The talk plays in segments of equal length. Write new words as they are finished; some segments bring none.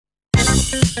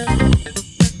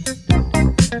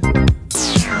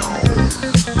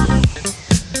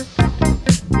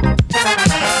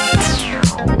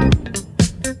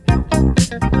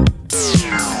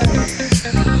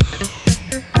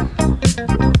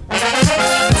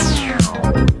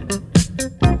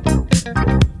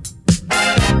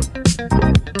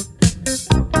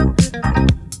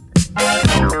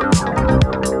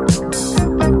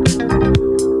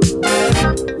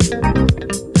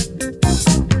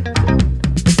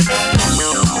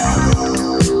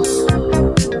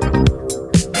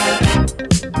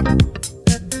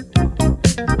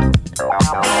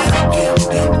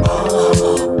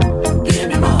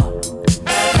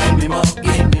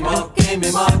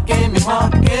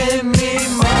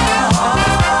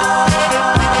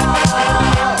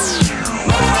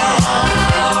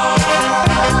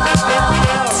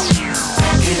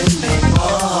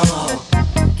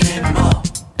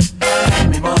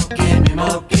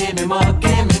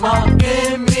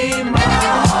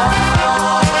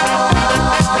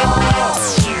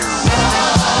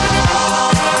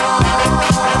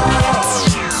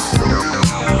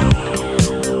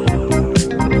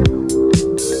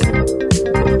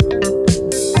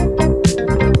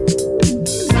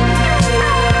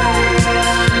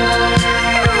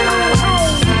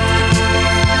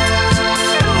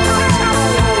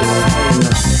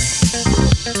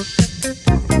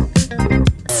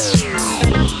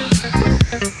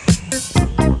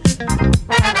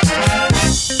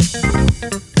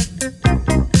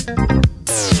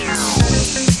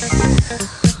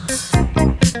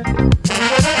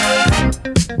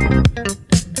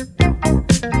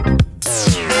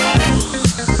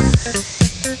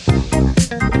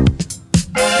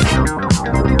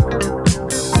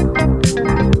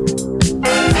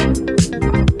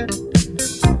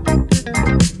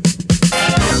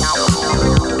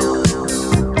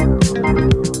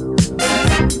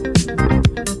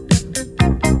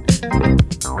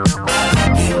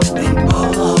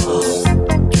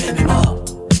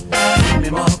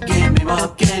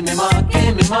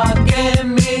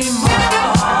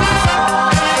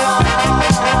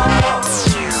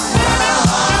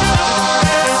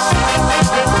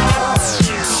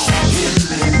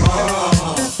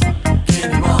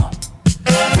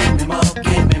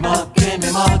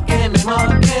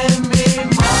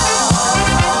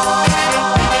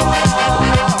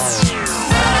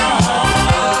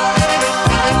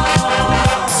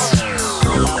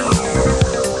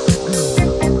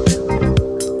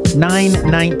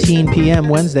p.m.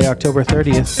 Wednesday, October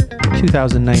 30th,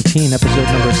 2019, episode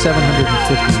number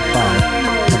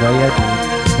 755 of Oh Yeah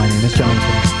Dude. My name is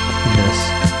Jonathan, and this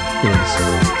is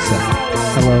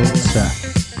Seth. Hello,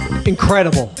 Seth.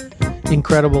 Incredible.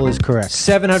 Incredible is correct.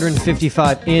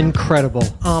 755. Incredible.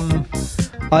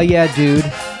 Oh Yeah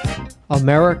Dude.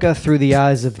 America through the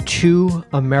eyes of two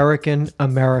Americans.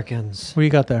 What do you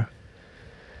got there?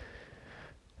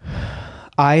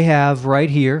 I have right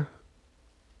here.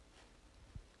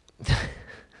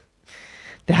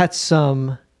 That's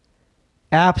some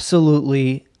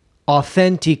absolutely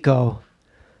authentico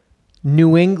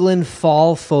New England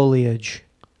fall foliage.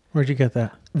 Where'd you get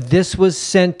that? This was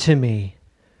sent to me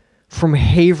from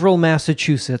Haverhill,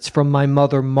 Massachusetts, from my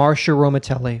mother, Marcia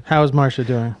Romatelli. How is Marcia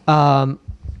doing?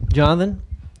 Jonathan,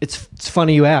 it's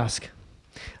funny you ask.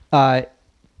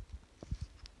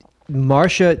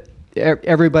 Marcia,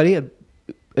 everybody, an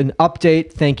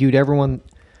update. Thank you to everyone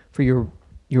for your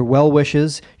well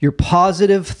wishes, your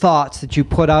positive thoughts that you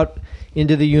put out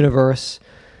into the universe.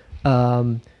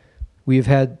 We've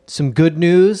had some good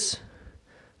news.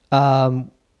 With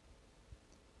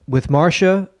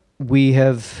Marcia, we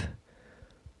have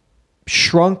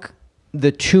shrunk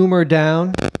the tumor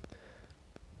down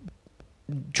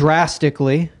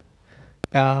drastically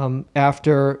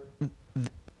after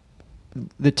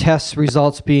the test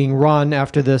results being run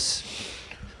after this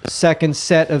second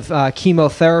set of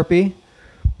chemotherapy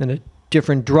and a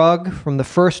different drug from the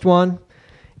first one.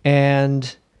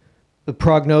 And the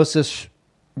prognosis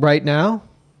right now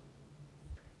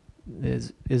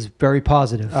is very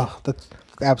positive. Oh, that's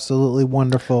absolutely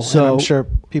wonderful. So, and I'm sure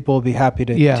people will be happy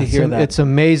to hear that. It's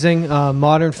amazing.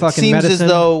 Modern fucking medicine. It seems as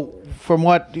though, from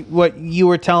what you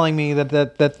were telling me,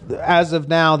 that as of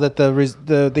now, that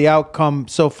the outcome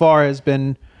so far has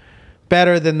been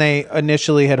better than they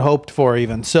initially had hoped for,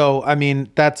 even. So, I mean,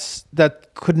 that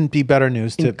couldn't be better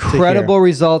news to incredible hear.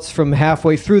 Results from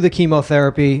halfway through the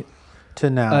chemotherapy to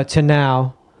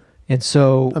now. And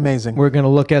so amazing. We're going to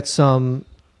look at some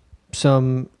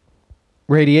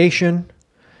radiation,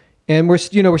 and we're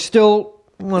still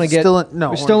want to get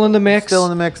we're still in the mix. Still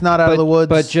in the mix, not out of the woods.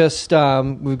 But just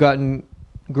we've gotten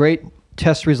great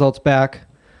test results back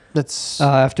That's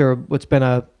after what's been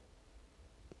a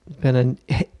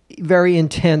very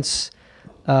intense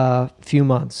few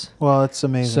months. well, it's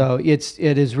amazing. So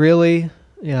it is really,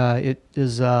 it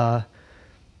is,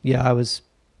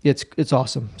 it's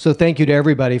awesome. So thank you to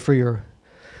everybody for your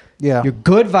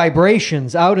good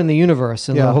vibrations out in the universe,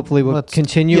 and hopefully we'll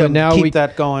continue. And now keep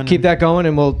that going. keep that going,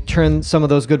 and we'll turn some of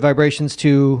those good vibrations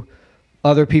to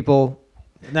other people.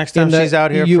 Next time she's out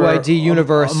here UID for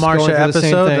universe, a Marsha going through the same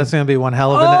episode, thing. that's going to be one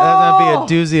hell of that's going to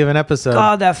be a doozy of an episode.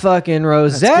 God, that fucking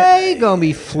rosé gonna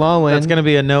be flowing. That's going to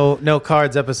be a no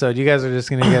cards episode. You guys are just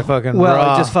going to get fucking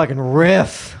raw. just fucking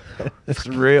riff. It's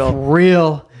real.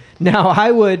 Real. Now,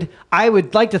 I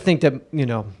would like to think that,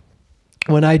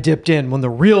 when I dipped in, when the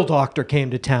real doctor came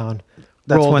to town,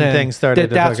 That's when things started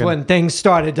to That's fucking- when things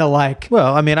started to like.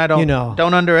 Well, I mean, I don't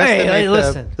don't underestimate Hey,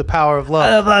 listen. the power of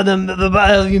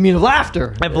love. You mean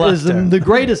laughter? And Is laughter. the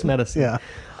greatest medicine.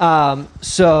 Yeah.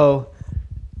 So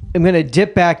I'm going to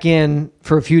dip back in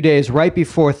for a few days right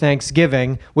before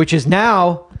Thanksgiving, which is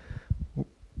now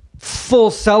full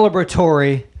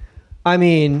celebratory. I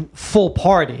mean, full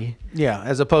party. Yeah,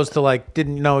 as opposed to like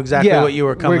didn't know exactly what you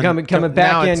were coming. We're coming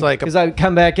back now in it's like because I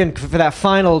come back in for that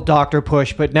final doctor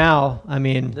push, but now I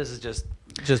mean, this is just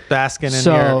basking in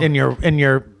So- in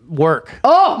your work.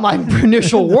 oh, my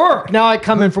initial work. Now I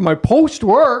come in for my post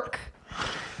work,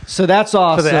 so that's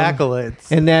awesome. For the accolades.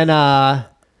 And then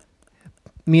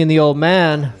me and the old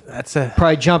man That's a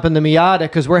probably jump in the Miata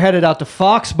because we're headed out to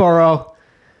Foxborough.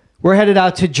 We're headed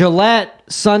out to Gillette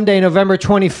Sunday, November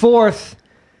 24th.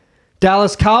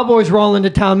 Dallas Cowboys roll into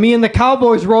town. Me and the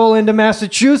Cowboys roll into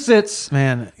Massachusetts.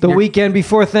 man. The weekend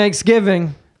before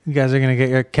Thanksgiving. You guys are gonna get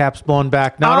your caps blown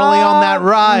back, not only on that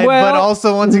ride, well, but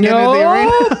also once you get into the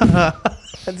nope. arena.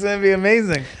 It's gonna be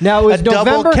amazing. Now it was a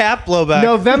double cap blowback.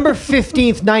 November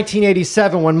 15th,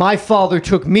 1987, when my father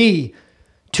took me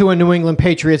to a New England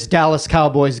Patriots Dallas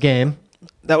Cowboys game.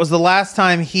 That was the last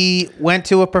time he went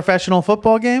to a professional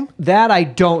football game. That I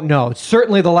don't know. It's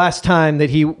certainly the last time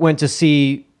that he went to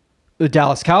see the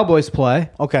Dallas Cowboys play.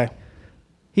 Okay.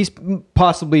 He's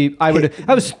possibly, that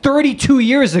was 32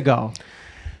 years ago.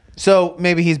 So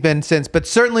maybe he's been since, but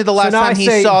certainly the last now time I he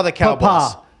say, saw the Cowboys.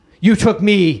 Papa, you took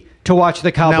me to watch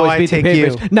the Cowboys Now I beat the take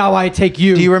Patriots. you. Now I take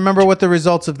you. Do you remember what the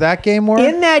results of that game were?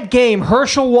 In that game,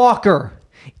 Herschel Walker,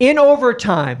 in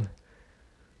overtime,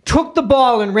 took the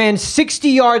ball and ran 60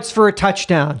 yards for a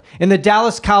touchdown, and the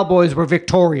Dallas Cowboys were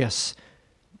victorious,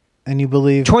 And you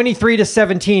believe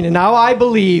 23-17. And now I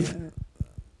believe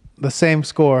the same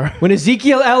score. when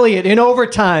Ezekiel Elliott in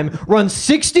overtime runs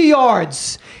 60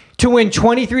 yards to win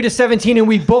 23-17, and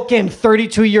we bookend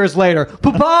 32 years later.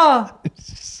 Papa!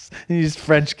 You just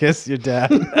French kiss your dad.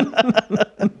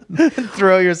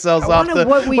 Throw yourselves I off wonder the.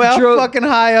 what we Well, drove- fucking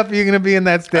high up you're gonna be in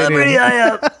that stadium.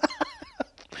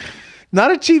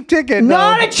 Not a cheap ticket.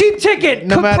 Not no. a cheap ticket.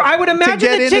 No matter- I would to imagine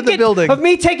get the into the ticket building. of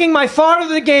me taking my father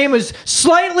to the game is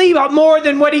slightly more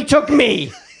than what he took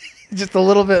me. Just a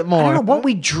little bit I don't more. know what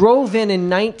we drove in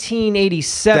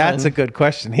 1987. That's a good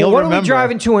question. He'll Well, what remember. are we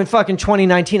driving to in fucking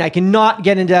 2019? I cannot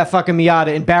get into that fucking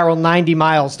Miata and barrel 90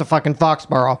 miles to fucking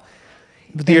Foxborough.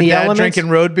 With your in the dad elements? drinking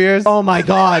road beers. Oh my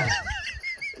God.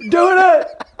 Doing it.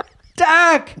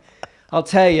 Dak. I'll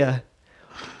tell you,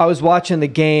 I was watching the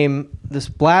game this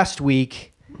last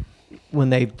week when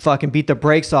they fucking beat the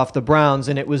brakes off the Browns,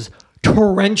 and it was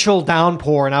torrential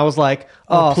downpour, and I was like,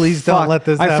 oh, please fuck. don't let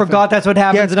this I happen. forgot that's what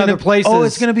happens it's in other gonna- places. Oh,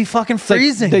 it's going to be fucking It's like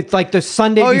freezing. like the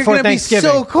Sunday Oh, you're before gonna be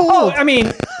Thanksgiving. so cold. Oh, I mean,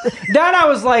 that I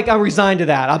was like, I'm resigned to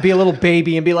that. I'll be a little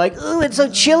baby and be like, oh, it's so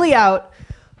chilly out.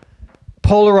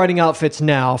 Polar riding outfits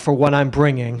now for what I'm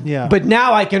bringing. Yeah. But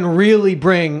now I can really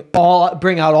bring out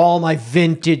all my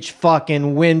vintage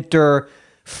fucking winter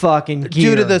fucking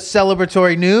gear. Due to the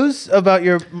celebratory news about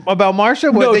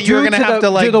Marsha, that you're due going to have to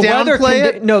like the weather downplay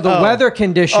it. No, the weather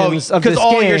conditions of this because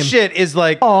all game. your shit is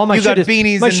like Oh, my you shit got is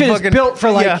beanies. My and shit fucking, is built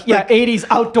for like 80s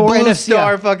outdoor Blue NFC.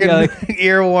 Star fucking Yeah, like-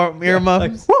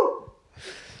 earmuffs.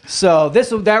 So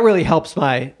that really helps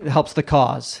the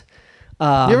cause. You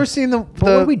ever seen the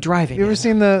what are we driving You ever in?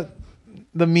 seen the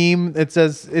meme? It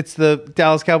says it's the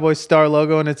Dallas Cowboys star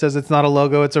logo, and it says it's not a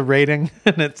logo, it's a rating,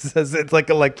 and it says it's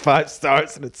like 5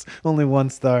 stars, and it's only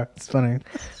 1 star. It's funny.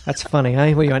 That's funny.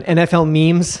 Huh? What are you on NFL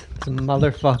memes?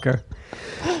 Motherfucker.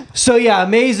 So yeah,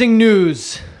 amazing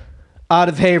news out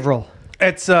of Haverhill.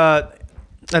 It's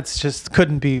that's just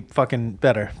couldn't be fucking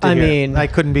better. to I hear. mean, I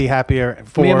couldn't be happier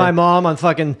for Me and my mom on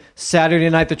fucking Saturday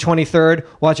night the 23rd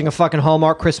watching a fucking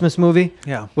Hallmark Christmas movie.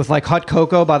 Yeah. With like hot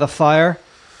cocoa by the fire.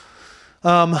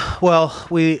 Well,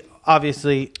 we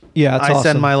obviously. Yeah, it's I awesome.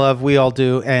 send my love. We all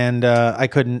do, and I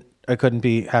couldn't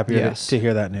be happier Yes. to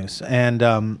hear that news.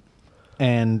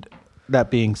 And that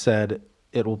being said,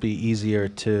 it will be easier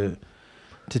to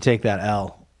take that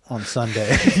L on Sunday.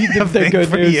 I think good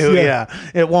for news, you, yeah.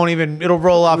 It won't even. It'll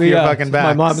roll off your fucking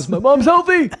back. My mom's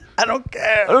healthy. I don't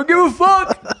care. I don't give a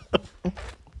fuck.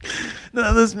 None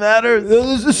of this matters.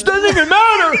 This doesn't even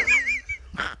matter.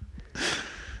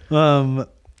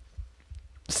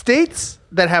 States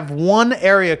that have one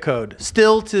area code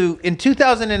still in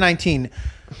 2019.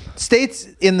 States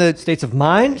in the States of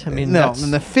mind. I mean, no,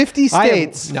 in the 50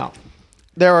 states. No.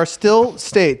 There are still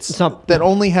states not- that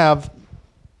only have.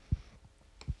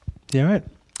 Yeah, right.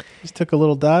 Just took a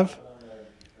little dive.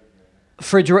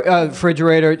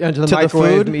 Refrigerator into the To the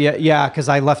microwave. food? Yeah, because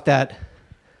I left that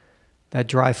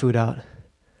dry food out.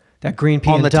 That green pea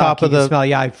On and the duck, top you of can the smell.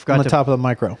 Yeah, I forgot on the to. top of the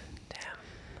micro.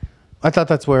 Damn. I thought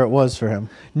that's where it was for him.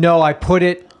 No, I put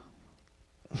it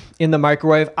in the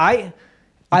microwave. I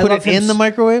Put love it him in the s-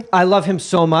 microwave. I love him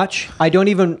so much. I don't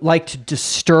even like to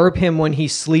disturb him when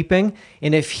he's sleeping.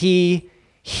 And if he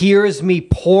hears me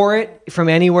pour it from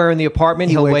anywhere in the apartment,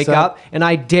 He he'll wakes wake up. up. And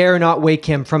I dare not wake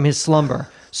him from his slumber.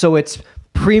 So it's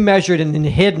pre-measured and then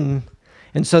hidden.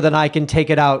 And so that I can take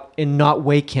it out and not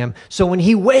wake him. So when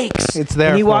he wakes It's there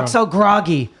and he for walks him. out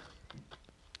groggy.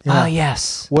 Yeah. Ah,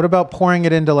 yes. What about pouring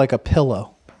it into like a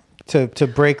pillow to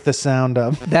break the sound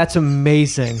up? That's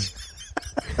amazing.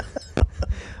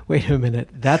 Wait a minute.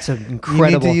 That's an You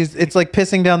incredible. need to use. It's like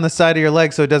pissing down the side of your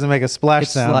leg so it doesn't make a splash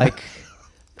It's sound. like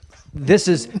this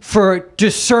is for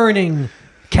discerning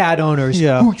cat owners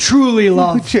Yeah. who truly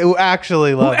love, who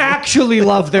actually who love. actually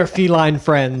love their feline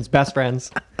friends, best friends.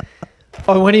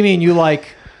 Oh, what do you mean? You like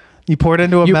You pour it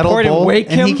into a you metal pour it and bowl, wake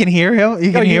and he him? can hear him.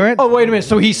 You can hear it. Oh, wait a minute.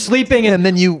 So he's sleeping, and And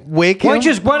then you wake why him.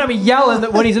 don't you yell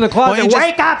when he's in the Why closet? don't you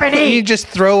Wake up and You eat! just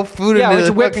throw food Yeah, into let's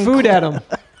the whip fucking food at him.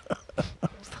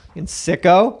 Fucking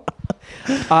sicko.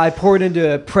 I poured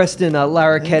into Preston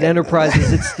Larroquette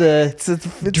Enterprises. It's the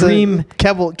It's Dream- a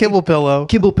kibble pillow.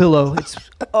 kibble pillow. It's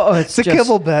It's a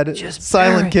kibble bed. just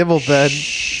Silent very- kibble bed.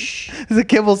 Shh. It's a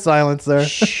kibble silencer.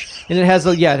 And it has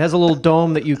a little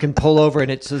dome that you can pull over,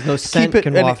 and it says no scent Keep it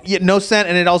can and waft. no scent,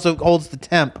 and it also holds the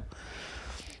temp.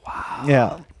 Wow.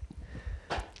 Yeah.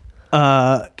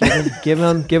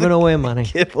 Giving away money.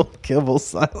 Kibble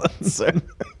silencer.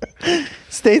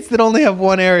 States that only have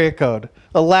one area code: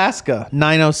 Alaska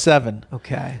 907,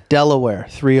 Okay. Delaware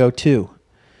 302,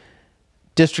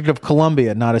 District of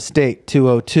Columbia, not a state,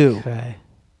 202, Okay.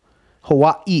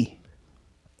 Hawaii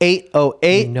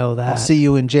 808. You know that. I'll see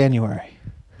you in January.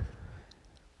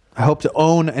 I hope to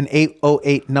own an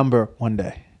 808 number one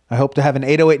day. I hope to have an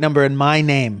 808 number in my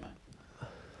name.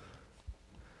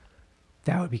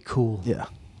 That would be cool. Yeah.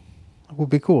 It would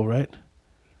be cool, right?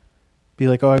 Be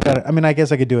like, oh, I've got it. I mean, I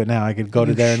guess I could do it now. I could go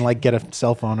to there and like get a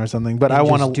cell phone or something, but And I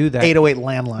want just to do that. 808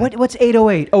 landline. What's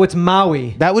 808? Oh, it's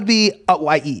Maui. That would be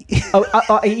Hawaii.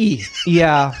 Oh,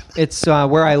 yeah, it's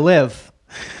where I live.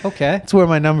 Okay. That's where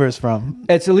my number is from.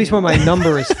 It's at least where my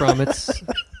number is from. It's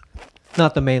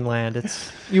not the mainland.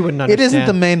 You wouldn't It understand. isn't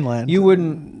the mainland. You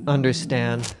wouldn't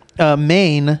understand.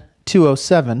 Maine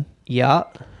 207, Yeah.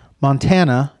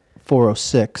 Montana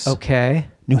 406, Okay.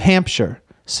 New Hampshire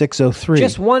 603,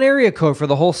 Just one area code for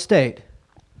the whole state.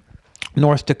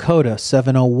 North Dakota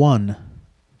 701,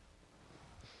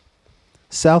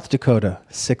 South Dakota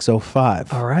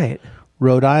 605, All right.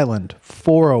 Rhode Island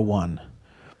 401,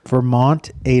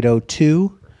 Vermont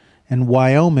 802, and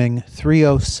Wyoming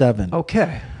 307.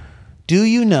 Okay. Do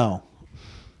you know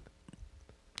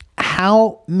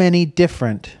how many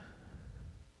different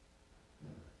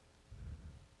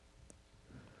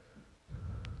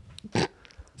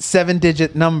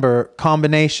seven-digit number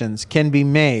combinations can be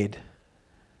made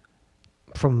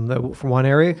From one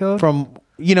area code? from,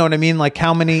 you know what I mean? Like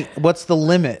how many, what's the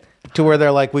limit to where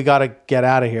they're like, we got to get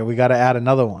out of here. We got to add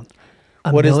another one.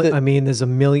 What is the, I mean, there's a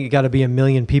million. You got to be a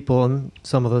million people in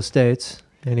some of those states.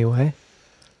 Anyway,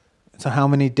 so how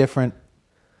many different,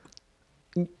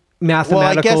 mathematical.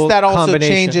 well, I guess that also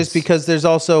combinations. changes because there's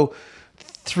also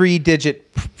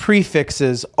three-digit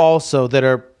prefixes also that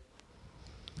are,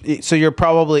 so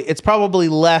it's probably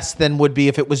less than would be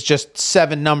if it was just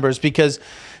seven numbers because,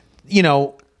 you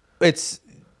know, it's,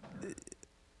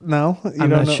 no, you I'm don't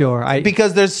not know? sure.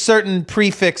 Because there's certain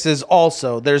prefixes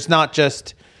also. There's not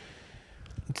just,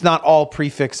 it's not all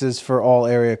prefixes for all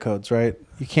area codes, right?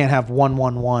 You can't have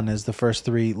 111 as the first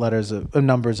three letters of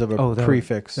numbers of a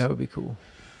prefix. That would be cool.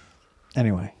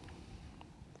 Anyway,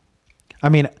 I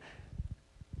mean,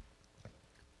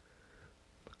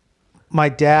 my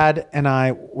dad and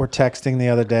I were texting the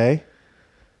other day,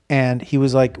 And he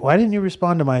was like, why didn't you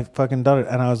respond to my fucking daughter?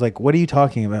 And I was like, what are you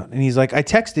talking about? And he's like, I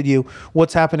texted you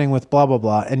what's happening with blah, blah,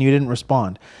 blah. And you didn't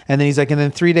respond. And then he's like, and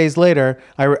then 3 days later,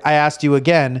 I asked you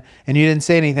again and you didn't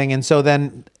say anything. And so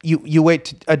then you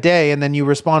wait a day and then you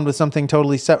respond with something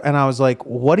totally separate. And I was like,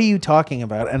 what are you talking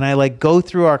about? And I like go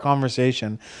through our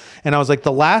conversation and I was like,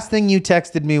 the last thing you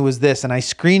texted me was this. And I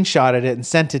screenshotted it and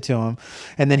sent it to him.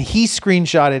 And then he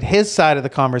screenshotted his side of the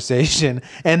conversation.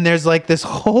 And there's like this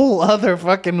whole other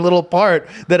fucking little part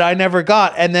that I never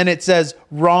got. And then it says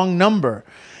wrong number.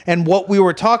 And what we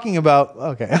were talking about,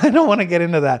 okay, I don't want to get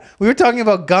into that. We were talking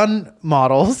about gun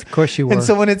models. Of course you were. And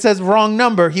so when it says wrong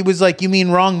number, he was like, you mean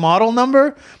wrong model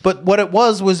number? But what it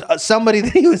was somebody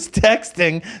that he was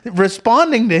texting,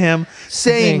 responding to him,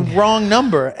 saying wrong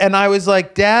number. And I was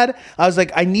like, Dad,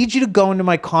 I need you to go into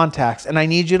my contacts and I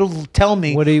need you to tell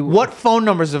me what phone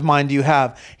numbers of mine do you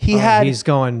have? He's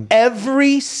going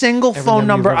every single phone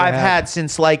number I've had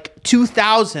since like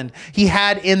 2000. He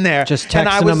had in there. Just texting and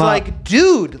I was like,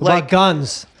 dude. Like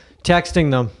guns, texting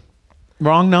them.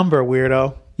 Wrong number,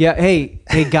 weirdo. Yeah, hey,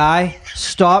 guy,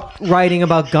 stop writing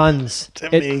about guns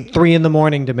at 3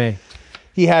 a.m. to me.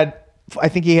 I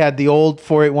think he had the old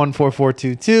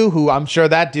 4814422, who I'm sure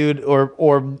that dude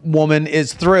or woman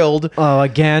is thrilled. Oh,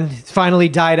 again, finally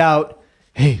died out.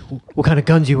 Hey, what kind of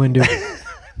guns you into?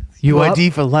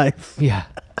 UID for life. Yeah,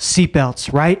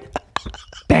 seatbelts, right?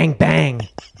 Bang, bang.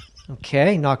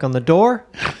 Okay, knock on the door.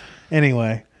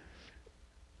 Anyway.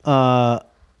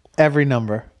 Every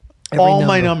number. All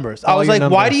my numbers. I was like,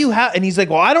 why do you have? And he's like,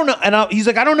 well, I don't know. And he's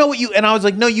like, I don't know what you. And I was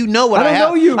like, no, you know what I have. I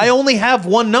don't know you. I only have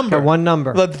one number. Got one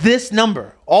number. But this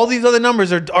number. All these other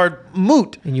numbers are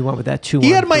moot. And you went with that 213.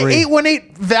 He had my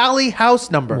 818 Valley house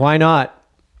number. Why not?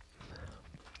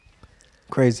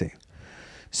 Crazy.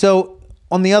 So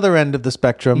on the other end of the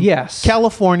spectrum, yes,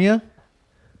 California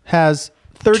has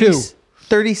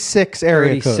 36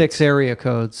 area codes. 36 area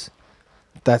codes.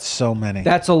 That's so many.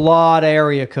 That's a lot of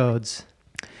area codes.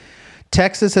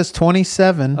 Texas has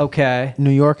 27. Okay.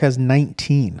 New York has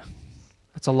 19.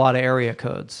 That's a lot of area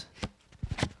codes.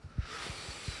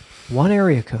 One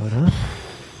area code, huh?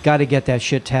 Got to get that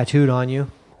shit tattooed on you.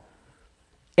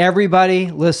 Everybody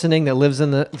listening that lives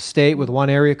in the state with one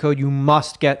area code, you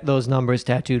must get those numbers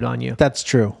tattooed on you. That's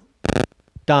true.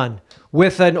 Done.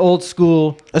 With an old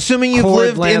school. Assuming you've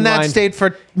lived in that state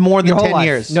for more than 10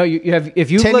 years. No, you have.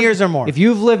 If you've 10 lived, years or more. If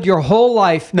you've lived your whole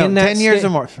life in that 10 years or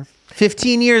more.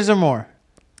 15 years or more.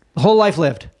 Whole life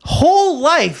lived. Whole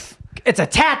life. It's a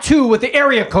tattoo with the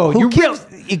area code. You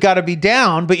got to be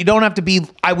down, but you don't have to be.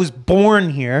 I was born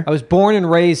here. I was born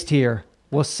and raised here.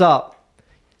 What's up?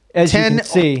 As 10 you can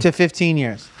see, to 15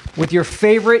 years. With your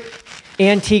favorite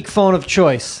antique phone of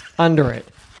choice under it.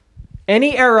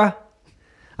 Any era.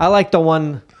 I like the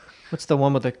one. What's the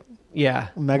one with the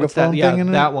megaphone thing in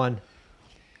it? That one.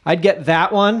 I'd get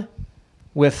that one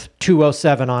with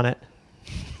 207 on it.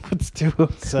 What's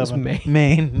 207? Maine.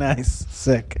 Maine. Nice.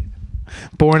 Sick.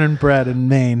 Born and bred in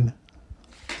Maine.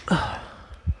 I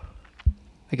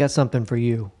got something for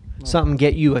you. Something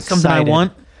get you excited. Something I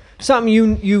want.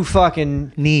 Something you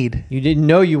fucking need. You didn't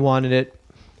know you wanted it.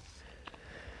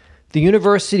 The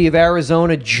University of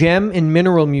Arizona Gem and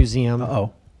Mineral Museum.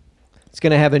 Uh-oh. It's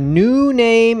going to have a new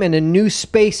name and a new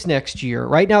space next year.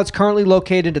 Right now, it's currently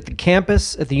located at the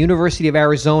campus at the University of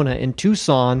Arizona in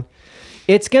Tucson.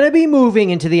 It's going to be moving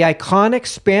into the iconic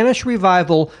Spanish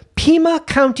Revival Pima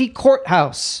County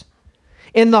Courthouse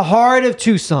in the heart of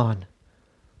Tucson.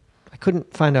 I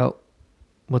couldn't find out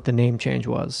what the name change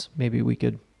was. Maybe we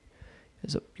could...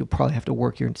 You'll probably have to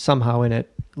work here somehow in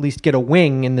it. At least get a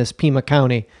wing in this Pima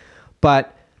County.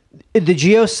 But the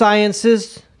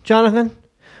geosciences, Jonathan...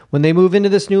 when they move into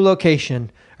this new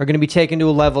location, are going to be taken to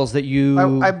levels that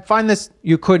I find this...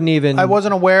 you couldn't even... I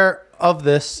wasn't aware of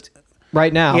this.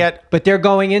 Right now. Yet. But they're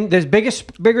going in... There's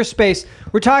bigger space.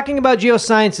 We're talking about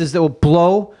geosciences that will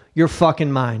blow your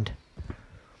fucking mind.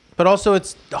 But also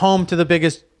it's home to the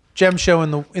biggest gem show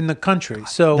in the country.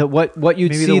 So what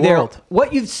you'd see there...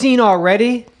 What you've seen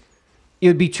already, it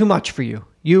would be too much for you.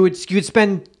 You'd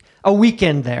spend a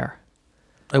weekend there.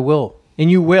 I will.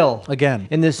 And you will. Again.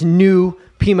 In this new...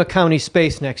 Pima County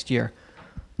space next year.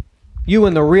 You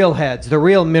and the real heads, the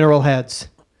real mineral heads.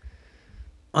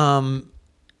 The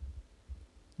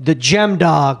Gem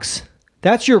Dogs.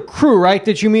 That's your crew, right,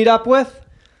 that you meet up with?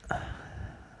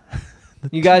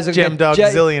 You guys are Gem Dog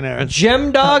Zillionaires.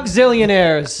 Gem Dog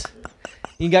Zillionaires.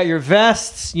 You got your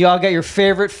vests. You all got your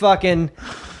favorite fucking...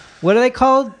 What are they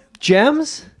called?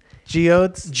 Gems?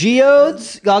 Geodes.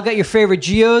 Geodes. You all got your favorite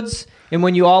geodes. And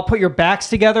when you all put your backs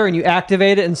together and you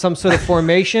activate it in some sort of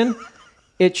formation,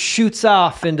 it shoots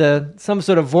off into some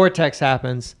sort of vortex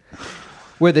happens.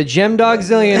 We're the Gem Dog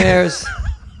Zillionaires.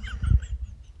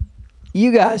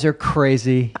 You guys are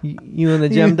crazy. You and the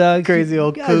Gem Dogs. Crazy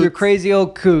old you guys are coots. crazy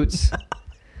old coots.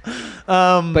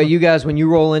 But you guys, when you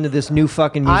roll into this new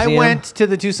fucking I museum, went to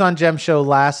the Tucson Gem Show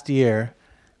last year,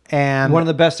 and one of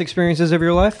the best experiences of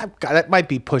your life. God, that might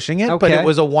be pushing it, but Okay. it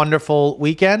was a wonderful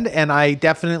weekend, and I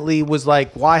definitely was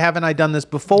like, why haven't I done this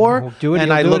before? We'll do it, and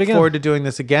you'll I do it look again. forward to doing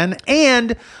this again.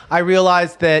 And I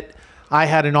realized that I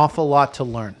had an awful lot to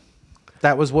learn.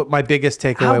 That was what my biggest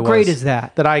takeaway was. How great is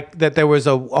that? That there was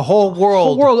a whole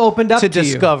world, opened up to to you.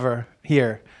 discover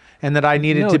here, and that I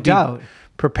needed No to be doubt.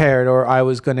 prepared, or I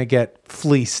was going to get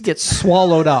fleeced. Get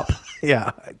swallowed up.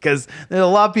 Yeah, because there's a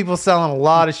lot of people selling a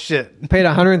lot of shit. Paid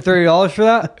 $130 for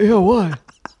that? Yeah, what?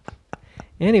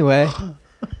 Anyway.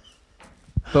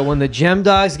 But when the Gem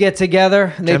Dogs get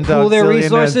together and they Gem pool Dogs, their zillionaires.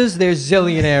 resources, they're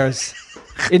zillionaires.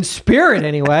 In spirit,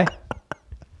 anyway.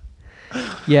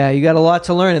 Yeah, you got a lot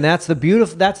to learn, and that's the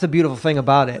beautiful thing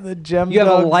about it. The Gem you have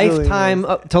a Dogs lifetime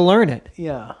to learn it.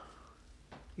 Yeah,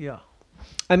 yeah.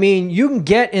 I mean, you can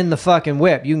get in the fucking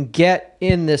whip. You can get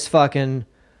in this fucking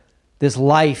this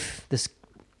life, this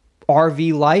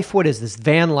RV life. What is this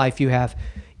van life you have?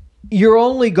 You're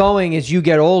only going as you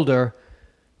get older.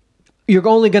 You're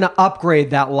only going to upgrade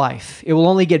that life. It will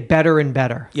only get better and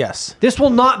better. Yes. This will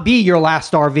not be your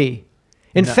last RV.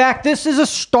 In fact, this is a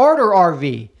starter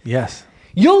RV. Yes.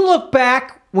 You'll look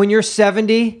back when you're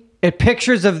 70 at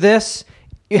pictures of this,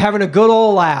 you're having a good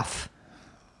old laugh.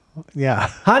 Yeah.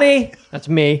 Honey, that's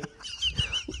me.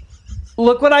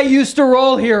 Look what I used to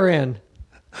roll here in.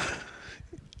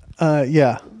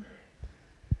 Yeah.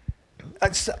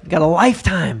 Got a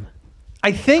lifetime.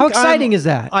 I think. How exciting is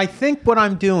that? I think what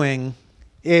I'm doing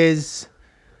is,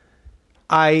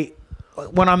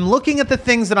 when I'm looking at the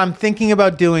things that I'm thinking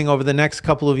about doing over the next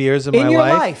couple of years of In my your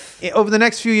life, life. over the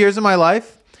next few years of my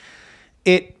life,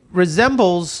 it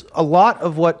resembles a lot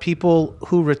of what people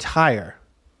who retire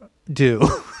do.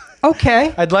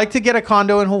 Okay. I'd like to get a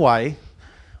condo in Hawaii.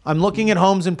 I'm looking at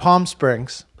homes in Palm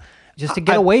Springs. Just to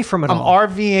get away from it I'm all.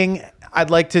 RVing.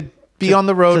 I'd like to be on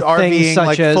the road to things RVing, such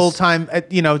like as- full time.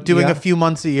 Doing Yeah. a few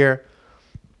months a year.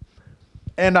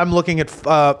 And I'm looking at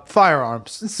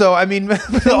firearms. So I mean, all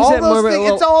that those more-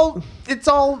 things. It's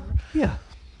all Yeah.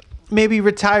 maybe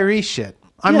retiree shit.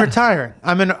 I'm Yeah. retiring.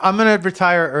 I'm gonna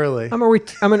retire early.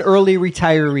 I'm an early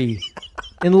retiree.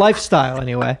 In lifestyle,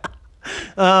 anyway.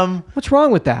 What's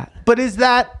wrong with that? But is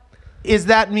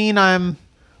that mean I'm?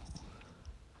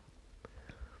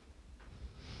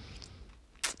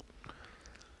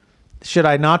 Should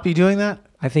I not be doing that?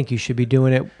 I think you should be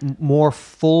doing it more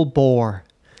full bore.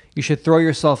 You should throw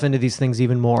yourself into these things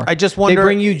even more. I just wonder- They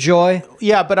bring you joy.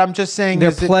 Yeah, but I'm just saying. They're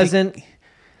is it pleasant.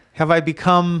 have I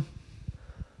become?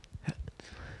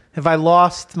 Have I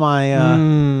lost my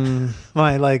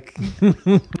my like?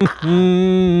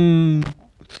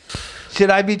 Should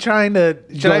I be trying to?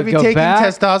 Should I be Go taking back?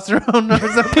 testosterone or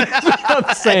something?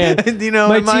 I'm saying. You know,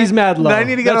 My am I- T's mad low. do I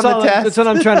need to get That's on all- the test. That's what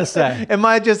I'm trying to say. Am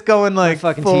I just going like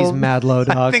fucking full- T's mad low,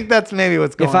 dog. I think that's maybe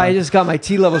what's going If on. I just got my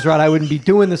T levels right, I wouldn't be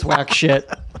doing this whack shit.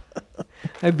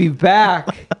 I'd be back.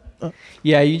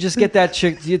 Yeah, you just get that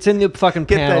check. It's in the fucking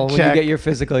Get that panel when you check. get your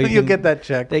physical. You'll get that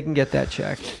check. They can get that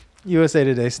checked. USA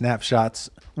Today snapshots.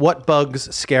 What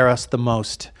bugs scare us the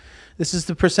most? This is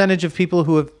the percentage of people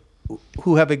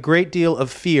who have a great deal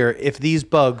of fear if these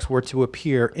bugs were to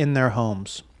appear in their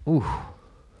homes. Ooh.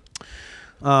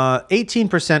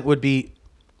 18% would be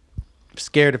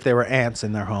scared if there were ants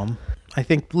in their home. I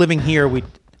think living here, we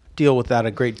deal with that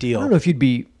a great I don't know deal. if you'd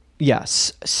be.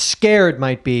 Yes, scared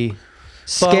might be.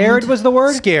 Scared Bummed. was the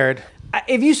word. Scared.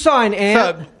 If you saw an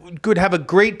ant, Could have a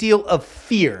great deal of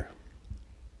fear.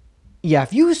 yeah.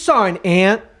 If you saw an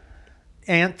ant,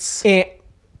 Ants.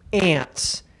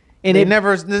 ants, and They it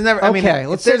never. There's never. I mean, okay, if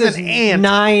let's say there's there's an ant.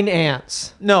 9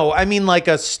 ants. No, I mean like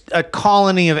a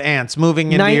colony of ants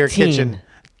moving into your 19 kitchen. to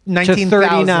 19,000.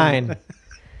 39.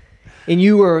 And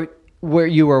you were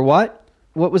what?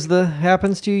 What was the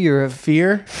happens to you? You're a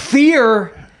Fear.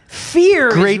 fear.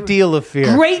 Great deal of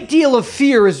fear. Great deal of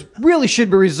fear is really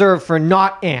should be reserved for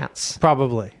not ants.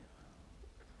 Probably.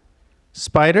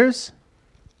 Spiders.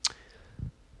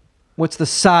 What's the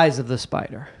size of the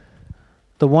spider?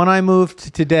 The one I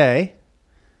moved today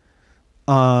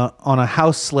on a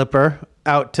house slipper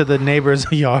out to the neighbor's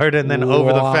yard and then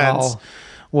over the Wow. fence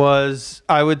was,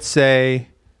 I would say,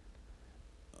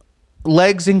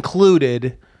 legs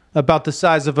included, about the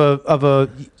size of a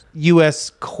U.S.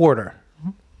 quarter.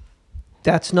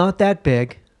 That's not that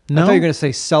big. No? I thought you were going to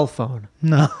say cell phone.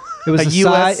 No. It was a the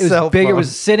U.S. size. It was cell big. It phone.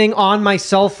 was sitting on my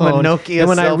cell phone. Nokia and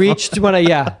when I cell phone. reached, when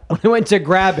I went to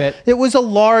grab it, It was a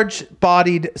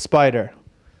large-bodied spider.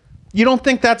 You don't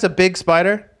think that's a big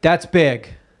spider? That's big.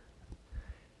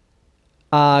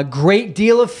 Great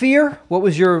deal of fear. What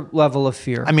was your level of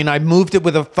fear? I mean, I moved it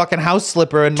with a fucking house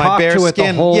slipper and my Talk bare to it the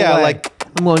skin. whole Yeah, way. like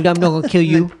I'm not gonna kill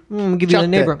you. I'm gonna give you the Chucked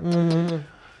neighbor.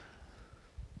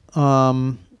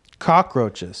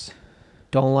 cockroaches.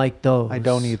 Don't like those. I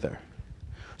don't either.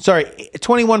 Sorry,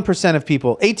 21% of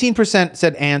people. 18%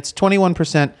 said ants.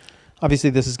 21%.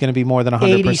 Obviously, this is going to be more than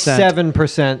 100%.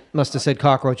 87% must have said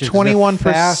cockroaches. 'cause they're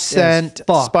fast as 21%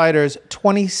 fuck. spiders.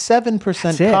 27%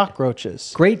 That's it.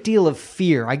 cockroaches. Great deal of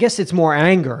fear. I guess it's more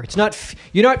anger. It's not.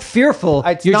 You're not fearful.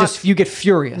 It's You're not- just. You get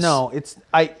furious. No, it's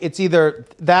either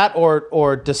that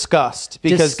or disgust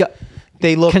because Disgu-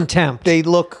 they look Contempt. They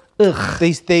look. Ugh.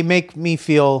 They make me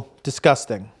feel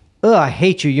disgusting. Ugh, I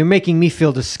hate you. You're making me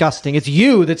feel disgusting. It's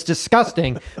you that's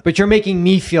disgusting, but you're making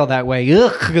me feel that way.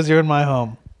 Ugh. Because you're in my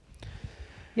home.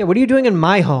 Yeah. What are you doing in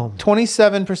my home?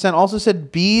 27% also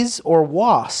said bees or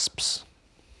wasps.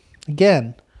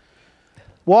 Again,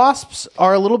 wasps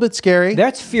are a little bit scary,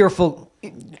 That's fearful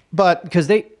but because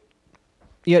they.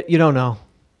 Yeah. You don't know.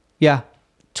 Yeah.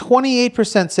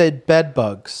 28% said bed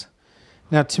bugs.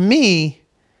 Now, to me,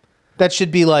 that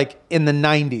should be like in the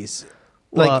 90s.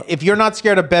 Like, Well, if you're not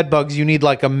scared of bed bugs, you need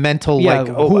like a mental, Yeah,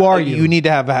 like, who are you? You need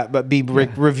to have be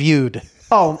reviewed.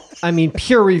 Oh, I mean,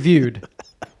 peer reviewed.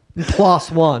 Plus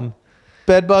one.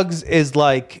 Bed bugs is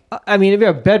like, I mean, if you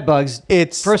have bed bugs,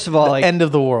 it's first of all, the like, end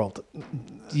of the world.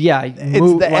 yeah,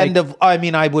 It's the end of, I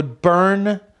mean, I would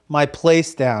burn my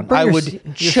place down. Burn I your-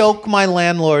 would choke my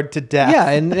landlord to death. Yeah,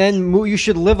 and you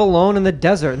should live alone in the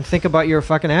desert and think about your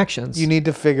fucking actions. You need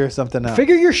to figure something out.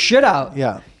 Figure your shit out.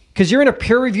 Yeah. Because you're in a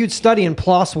peer-reviewed study in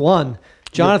PLOS One.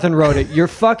 Jonathan wrote it. You're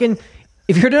fucking...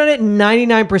 If you're doing it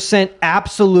 99%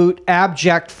 absolute,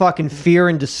 abject fucking fear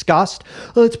and disgust,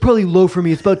 oh, it's probably low for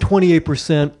me. It's about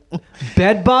 28%.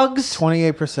 Bed bugs?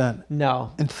 28%.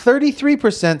 No. And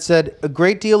 33% said a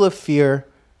great deal of fear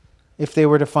if they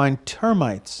were to find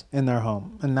termites in their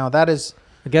home. And now that is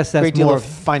I guess a that's great deal more of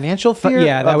financial fear.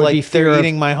 yeah, that of would like be fear they're of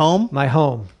eating my home. my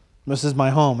home. This is my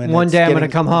home. And One it's day I'm getting- going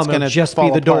to come it's home and gonna it'll just be fall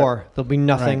the apart. door. There'll be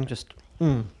nothing. Right. Just...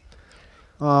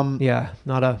 yeah,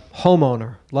 not a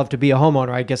homeowner. Love to be a homeowner.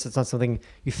 I guess it's not something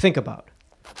you think about.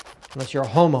 Unless you're a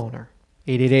homeowner.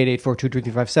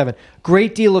 888-842-2357.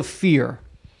 Great deal of fear.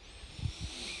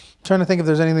 Trying to think if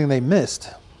there's anything they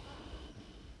missed.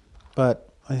 But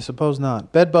I suppose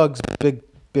not. Bed bugs,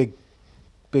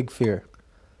 big fear.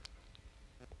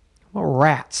 Well,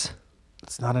 rats.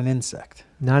 It's not an insect.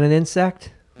 Not an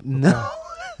insect? No.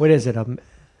 What is it? A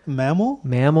Mammal?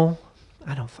 mammal?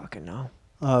 I don't fucking know.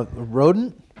 A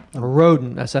rodent? A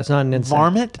rodent. That's not an insect.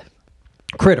 Varmint?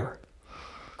 Critter.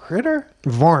 Critter?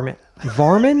 Varmint.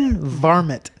 Varmin?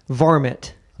 Varmint.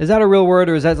 Varmint. Is that a real word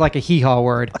or is that like a hee-haw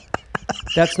word?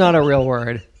 That's not a real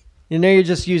word. You know, you're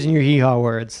just using your hee-haw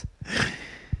words.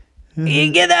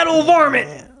 You get that old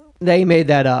varmint. They made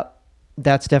that up.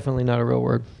 That's definitely not a real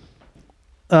word.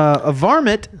 A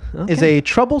varmint is a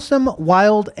troublesome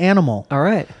wild animal All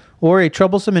right. or a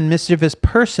troublesome and mischievous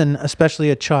person, especially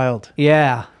a child.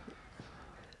 Yeah.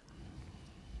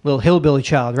 Little hillbilly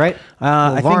child, right? I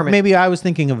Little think varmint. maybe I was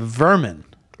thinking of vermin.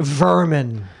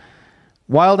 Vermin.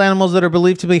 Wild animals that are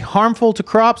believed to be harmful to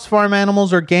crops, farm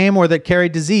animals, or game, or that carry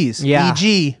disease. Yeah.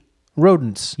 E.g.,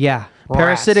 rodents. Yeah.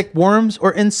 Parasitic worms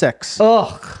or insects.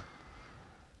 Ugh.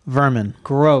 Vermin.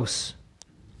 Gross.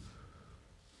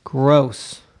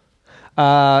 Gross.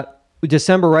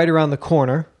 December right around the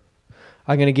corner.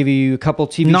 I'm going to give you a couple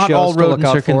TV Not shows all to look rodents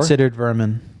out are for. considered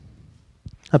vermin.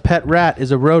 A pet rat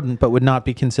is a rodent, but would not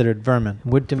be considered vermin.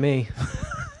 Would to me.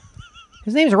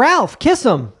 His name's Ralph. Kiss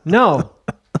him. No.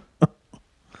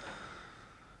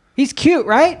 He's cute,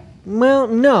 right? Well,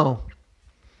 no.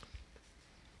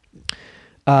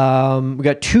 We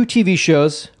got 2 TV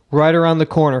shows right around the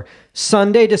corner.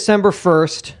 Sunday, December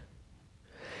 1st,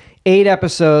 8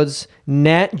 episodes,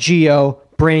 Nat Geo,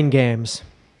 Brain Games.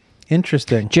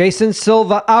 Interesting. Jason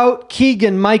Silva out,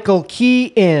 Keegan Michael Key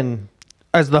in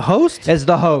As the host? as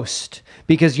the host.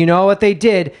 Because you know what they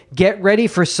did? Get ready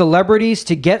for celebrities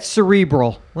to get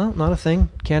cerebral. Well, not a thing.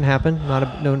 Can't happen.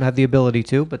 Don't have the ability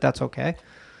to, but that's okay.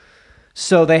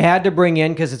 So they had to bring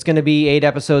in, because it's going to be 8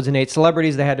 episodes and 8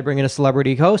 celebrities, they had to bring in a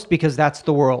celebrity host because that's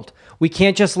the world. We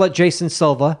can't just let Jason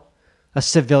Silva, a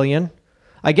civilian,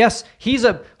 I guess he's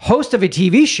a host of a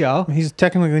TV show. He's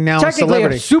technically now a Technically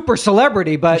celebrity. a super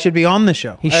celebrity, but He should be on the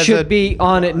show. he as should a be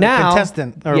on it now.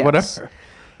 contestant or Yes. whatever.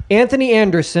 Anthony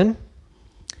Anderson,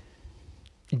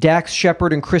 Dax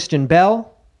Shepard and Kristen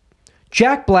Bell,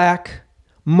 Jack Black,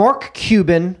 Mark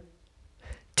Cuban,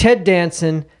 Ted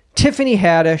Danson, Tiffany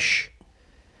Haddish,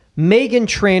 Megan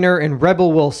Trainor, and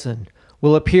Rebel Wilson.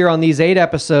 will appear on these 8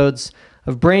 episodes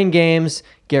of Brain Games.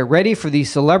 Get ready for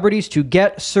these celebrities to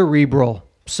get cerebral.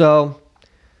 So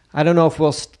I don't know if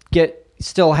we'll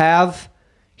still have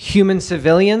human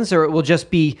civilians, or it will just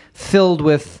be filled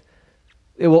with,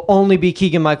 it will only be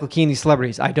Keegan-Michael Key and these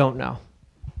celebrities. I don't know.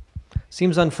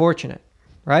 Seems unfortunate,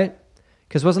 right?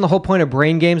 Because wasn't the whole point of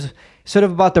Brain Games sort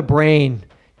of about the brain?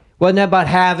 Wasn't that about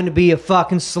having to be a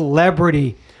fucking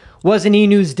celebrity? Wasn't E!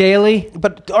 News Daily?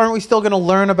 But aren't we still going to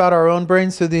learn about our own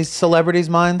brains through these celebrities'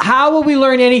 minds? How will we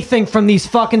learn anything from these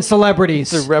fucking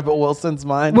celebrities? Through Rebel Wilson's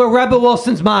mind? We're Rebel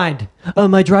Wilson's mind. Oh,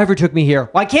 my driver took me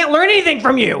here. Well, I can't learn anything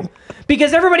from you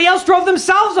because everybody else drove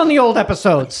themselves on the old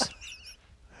episodes.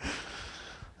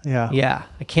 Yeah. Yeah,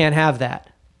 I can't have that.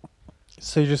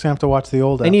 So you're just going to have to watch the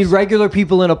old I need eps. regular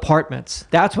people in apartments.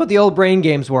 That's what the old Brain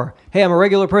Games were. Hey, I'm a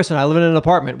regular person. I live in an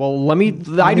apartment. Well,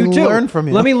 I do too. Learn from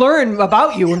you. Let me learn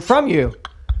about you and from you.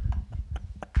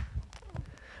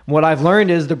 What I've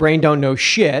learned is the brain don't know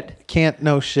shit. Can't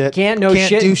know shit. Can't know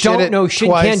shit. Do shit Don't know shit.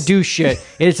 twice. Can't do shit.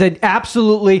 It's an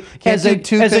absolutely Can't do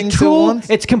two as a things at tool. once?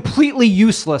 It's completely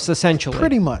useless. Essentially,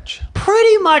 Pretty much.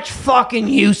 pretty much fucking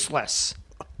useless.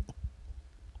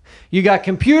 You got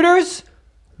computers,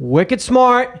 wicked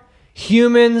smart,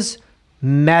 humans,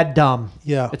 mad dumb.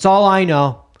 Yeah. It's all I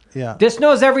know. Yeah. This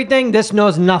knows everything. This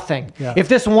knows nothing. Yeah. If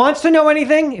this wants to know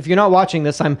anything, if you're not watching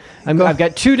this, I've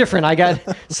got 2 different. I got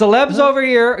celebs over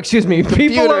here. Excuse me,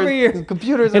 people over here.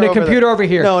 Computers and are a over computer there. over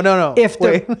here. No. If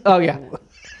Wait.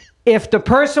 if the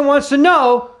person wants to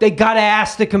know, they gotta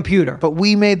ask the computer. But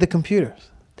we made the computers.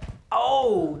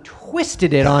 Oh,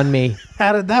 twisted it on me.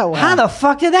 How did that work? How the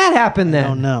fuck did that happen I then?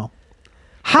 don't know.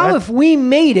 How, if we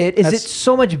made it, is it That's-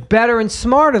 so much better and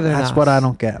smarter than us? That's what I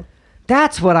don't get.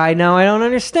 That's what I know. I don't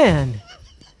understand.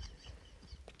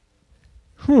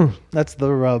 That's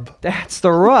the rub. That's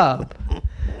the rub.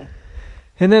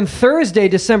 And then Thursday,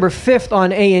 December 5th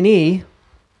on A&E,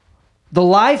 the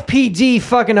Live PD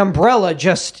fucking umbrella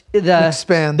expands.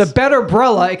 The better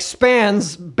umbrella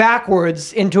expands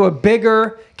backwards into a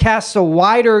bigger, casts a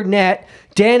wider net.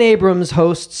 Dan Abrams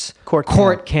hosts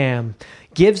Court Cam.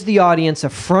 Gives the audience a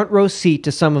front row seat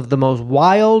to some of the most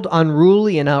wild,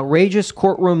 unruly, and outrageous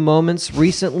courtroom moments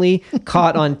recently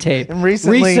caught on tape. And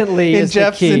recently is the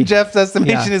key. in Jeff's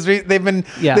estimation,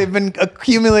 Yeah. they've been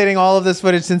accumulating all of this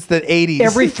footage since the 80s.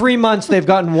 Every 3 months, they've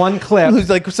gotten one clip. Who's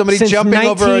like somebody since jumping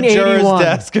over a juror's 1981.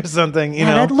 desk or something. You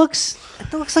know, That looks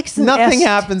like it's an nothing est.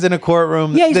 happens in a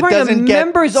courtroom Yeah, he's that wearing doesn't a get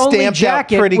members only stamped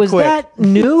jacket. out pretty Was quick. that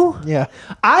new? Yeah.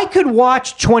 I could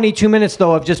watch 22 minutes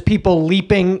though of just people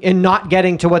leaping and not getting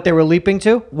to what they were leaping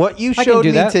to. What you I can showed do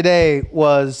me that. today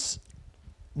was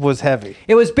heavy.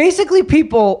 It was basically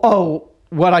people. Oh,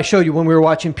 what I showed you when we were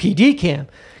watching PD Cam,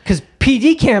 because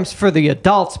PD Cam's for the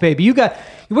adults, baby.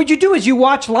 What you do is you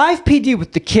watch live PD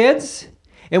with the kids.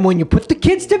 And when you put the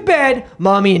kids to bed,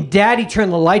 mommy and daddy turn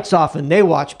the lights off and they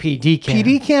watch PD Cam.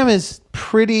 PD Cam is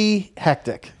pretty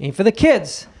hectic. Ain't for the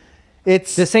kids.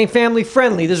 It's This ain't family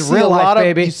friendly. This is see real a life, lot of,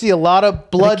 baby. You see a lot of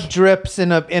blood drips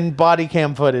in body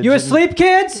cam footage. You asleep,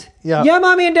 kids? Yeah. Yeah,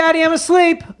 mommy and daddy, I'm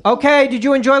asleep. Okay, did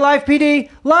you enjoy Live PD?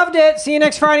 Loved it. See you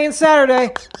next Friday and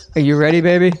Saturday. Are you ready,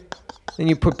 baby? Then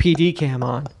you put PD Cam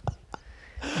on.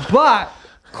 But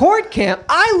Court Cam,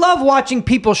 I love watching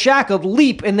people shackled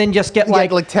leap and then just get like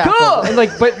tackled. "Go!" And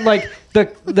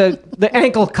but the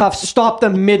ankle cuffs stop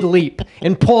them mid leap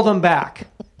and pull them back.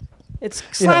 It's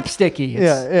slapsticky.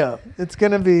 Yeah. It's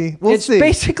gonna be. We'll It's see.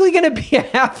 basically going to be a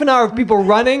half an hour of people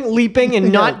running, leaping,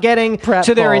 and not getting Prat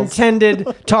to their balls. intended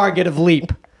target of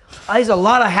leap. There's a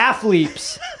lot of half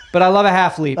leaps, but I love a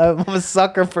half leap. I'm a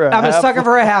sucker for. I'm a sucker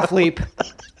for a half leap.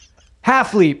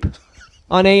 Half leap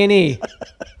on A&E.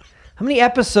 How many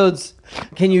episodes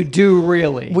can you do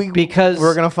really? Because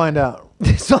we're gonna find out.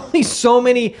 there's only so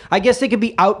many. I guess it could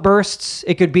be outbursts.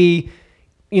 It could be,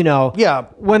 Yeah,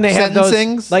 when they have those,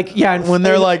 sentencings, and when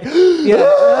they're like, yeah.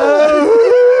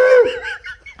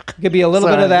 It could be a little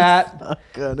bit of that.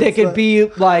 good. It could be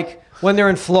like when they're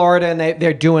in Florida and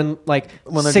they're doing like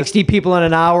When they're 60 people in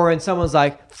an hour and someone's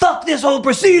like, fuck this whole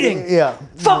proceeding. Yeah.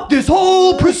 Fuck this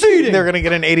whole proceeding. they're gonna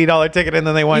get an $80 ticket and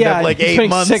then they wind up like 8 spending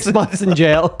months. 6 months in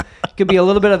jail. Could be a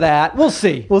little bit of that. We'll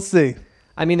see. We'll see.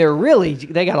 I mean,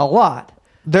 they got a lot.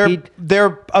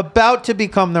 They're about to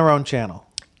become their own channel.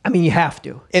 I mean, you have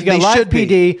to. And You got they Live should be.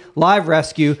 PD, Live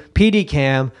Rescue, PD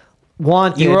Cam,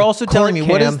 Wanted. You were also telling me,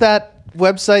 Court what Cam. is that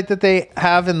website that they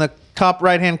have in the top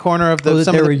right-hand corner of the? that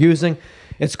some they of were the, using?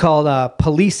 It's called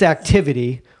Police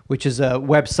Activity, which is a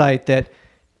website that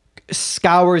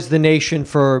scours the nation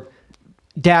for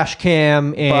dash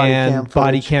cam and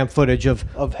body cam footage of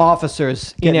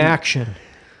officers in Getting- action.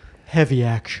 Heavy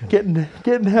action.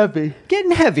 getting heavy.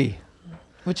 Getting heavy.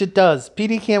 Which it does.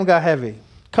 PD cam got heavy.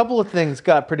 Couple of things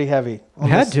got pretty heavy. It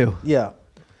had to. Yeah.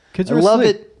 Kids I are love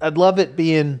asleep. it. I'd love it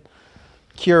being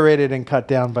curated and cut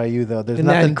down by you, though. There's Isn't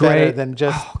that nothing better great? than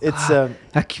just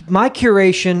My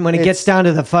curation when it gets It's- down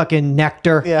to the fucking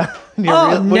nectar. yeah. When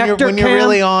nectar when you're cam.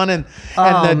 really on and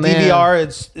Oh, the man. DVR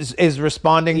is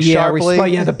responding sharply.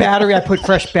 The battery. I put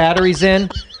fresh batteries in.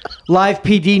 Live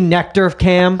PD nectar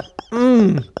cam.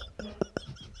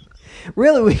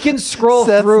 Really, we can scroll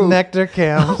Seth's through. nectar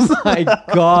cams. My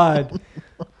God,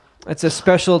 that's a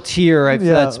special tier.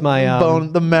 That's my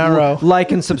bone, the marrow.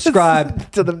 Like and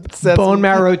subscribe. To the Seth's Bone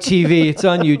Marrow TV. It's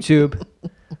on YouTube.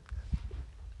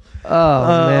 Oh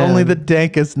man, only the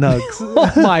dankest nugs.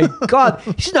 Oh my God,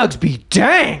 these nugs be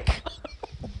dank.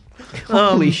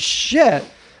 Holy shit!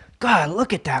 God,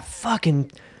 look at that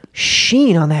fucking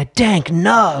sheen on that dank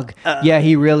nug. Yeah,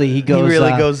 he goes.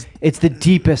 goes- It's the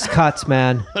deepest cuts,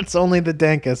 man. It's only the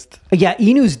dankest. Yeah,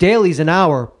 Enu's Daily's an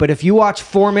hour, but if you watch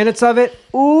 4 minutes of it,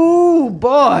 ooh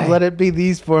boy, Let it be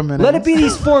these 4 minutes. let it be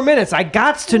these 4 minutes. I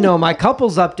gots to know my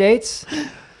couples updates.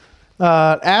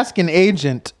 Ask an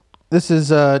agent. This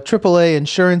is a AAA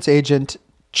insurance agent,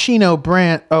 Chino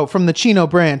Branch. Oh, from the Chino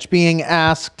branch, being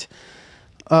asked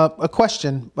a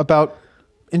question about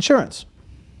insurance.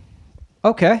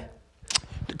 Okay,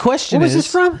 The question what was is,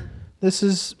 this from? This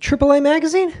is. AAA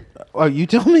magazine? Oh, you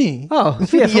tell me. Oh,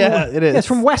 yeah, yeah, it is. It's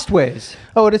from Westways.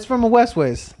 Oh, it is from a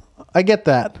Westways. I get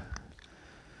that.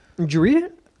 Did you read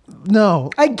it?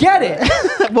 No. I get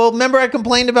it. Well, remember I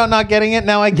complained about not getting it.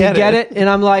 Now I You get get it, and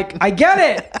I'm like, I get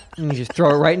it. And you just throw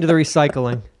it right into the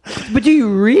recycling. But do you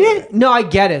read it? No, I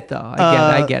get it though.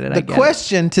 I get it. The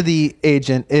question to the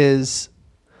agent is,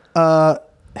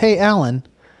 "Hey, Alan,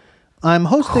 I'm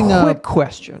hosting Quick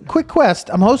question. quick quest.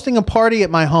 I'm hosting a party at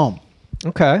my home.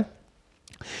 Okay.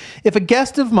 If a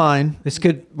guest of mine,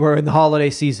 We're in the holiday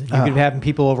season. You could be having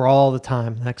people over all the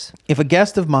time. Next. if a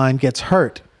guest of mine gets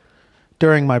hurt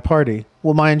during my party,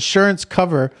 will my insurance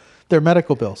cover their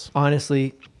medical bills?"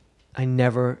 Honestly,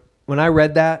 when I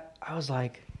read that, I was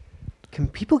like, can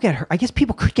people get hurt? I guess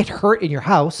people could get hurt in your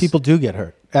house. People do get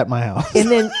hurt at my house. And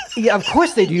then, yeah, of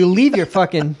course they do. You leave your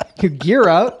gear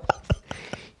out.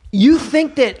 You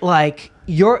think that like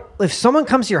if someone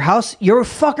comes to your house, you're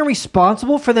fucking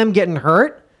responsible for them getting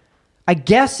hurt? I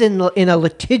guess in a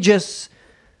litigious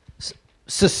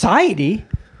society,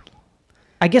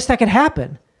 I guess that could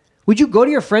happen. Would you go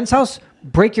to your friend's house,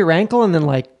 break your ankle, and then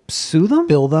like sue them?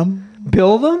 Bill them.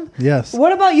 Bill them? Yes.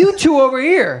 What about you two over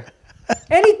here?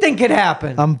 Anything could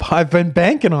happen. I've been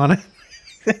banking on it.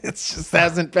 It's just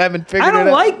haven't figured it out. I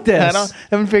don't like this.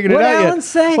 Haven't figured What it out yet. Alan's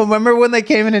saying? Well, remember when they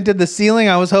came in and did the ceiling?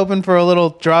 I was hoping for a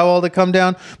little drywall to come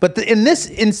down. But in this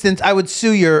instance, I would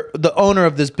sue the owner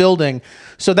of this building.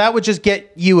 So that would just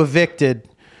get you evicted.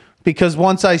 Because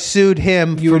once I sued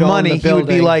him You for would own money, the he would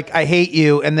be building. like, "I hate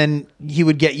you," and then he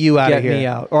would get you out of Get here. me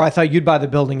out. Or I thought you'd buy the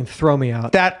building and throw me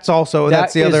out. That's the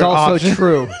That other is also option.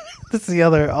 true. That's the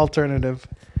other alternative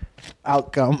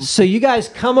outcome. So you guys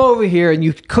come over here and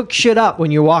you cook shit up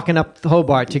when you're walking up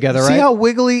Hobart together, right? See how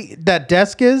wiggly that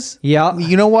desk is? Yeah.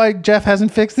 You know why Jeff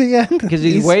hasn't fixed it yet? Because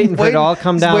he's waiting for it to all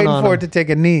come down He's waiting on for him. it to take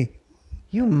a knee.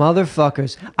 You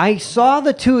motherfuckers. I saw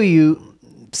the two of you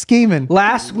Scheming.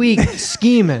 last week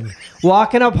scheming,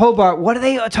 walking up Hobart. What are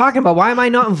they talking about? Why am I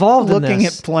not involved Looking in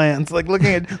at this? plans, like looking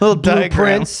at little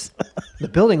diagrams. Blueprints. The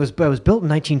building was built in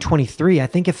 1923. I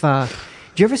think if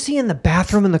do you ever see in the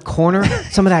bathroom in the corner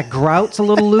some of that grout's a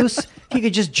little loose? If you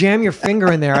could just jam your finger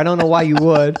in there, I don't know why you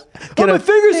would. Get My a-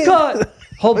 finger's cut.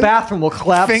 Whole bathroom will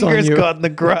collapse Fingers on you. caught in the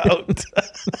grout.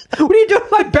 What are you doing in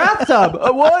my bathtub?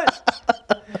 What?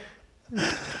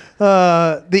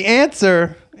 The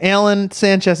answer, Alan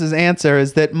Sanchez's answer,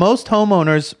 is that most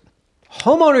homeowners'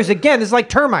 Again, this is like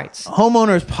termites.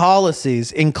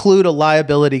 policies include a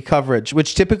liability coverage,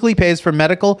 which typically pays for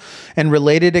medical and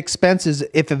related expenses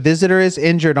if a visitor is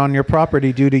injured on your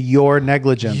property due to your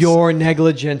negligence. Your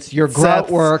negligence, your grout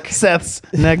work. Seth's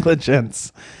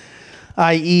negligence,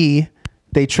 i.e.,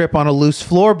 they trip on a loose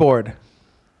floorboard.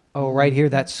 Oh, right here,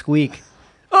 that squeak.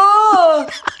 Oh!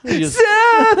 Seth!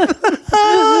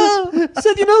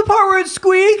 Seth, you know the part where it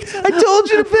squeaked? I told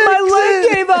you to fix My leg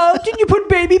it. gave out. Didn't you put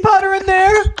baby powder in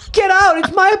there? Get out.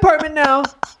 It's my apartment now.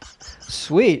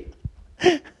 Sweet.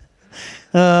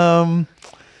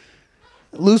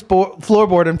 Loose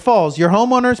floorboard and falls. Your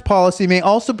homeowner's policy may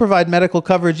also provide medical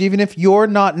coverage even if you're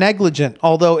not negligent,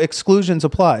 although exclusions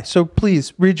apply. So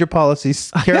please read your policies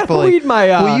carefully. read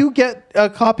my, Will you get a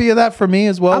copy of that for me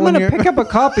as well? I'm going to pick up a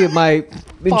copy of my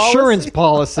insurance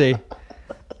policy.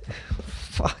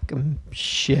 Fucking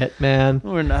shit, man.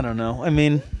 I don't know. I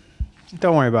mean,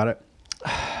 don't worry about it.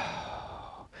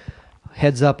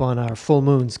 heads up on our full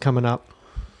moons coming up.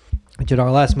 I did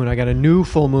our last moon. I got a new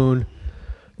full moon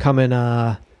coming.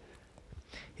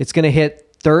 It's going to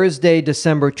hit Thursday,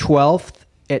 December 12th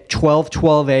at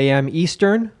 12:12 a.m.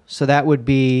 Eastern. So that would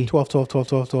be 12, 12, 12,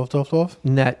 12, 12, 12, 12.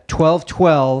 in that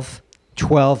 12:12,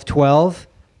 12:12.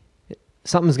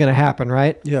 Something's going to happen,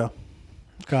 right? Yeah.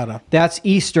 Gotta. That's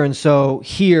Eastern. So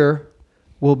here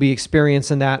we'll be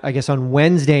experiencing that, I guess, on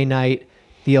Wednesday night,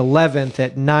 the 11th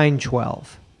at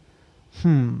 9:12.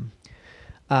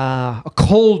 A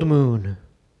cold moon,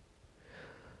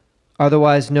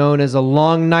 otherwise known as a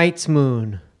long night's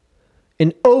moon,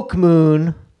 an oak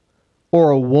moon, or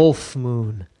a wolf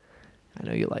moon. I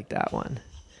know you like that one.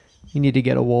 You need to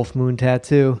get a wolf moon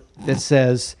tattoo that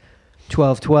says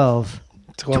 12:12,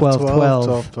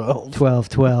 12:12,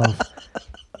 12:12,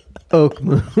 oak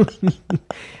moon.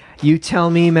 You tell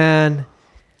me, man,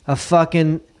 a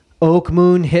fucking oak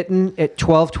moon hitting at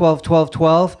 12:12,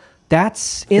 12:12,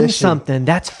 that's in Fishy. something.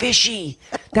 That's fishy.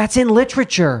 That's in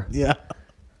literature. Yeah.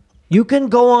 You can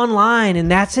go online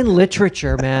and that's in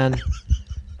literature, man.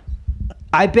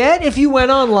 I bet if you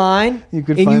went online You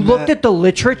could and you find looked that. at the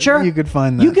literature, You could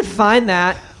find that. You could find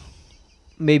that.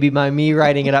 Maybe by me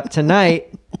writing it up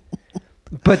tonight.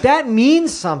 But that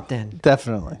means something.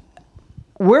 Definitely.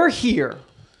 We're here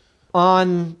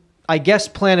on, I guess,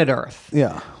 planet Earth.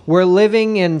 Yeah. We're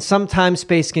living in some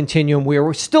time-space continuum where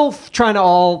we're still trying to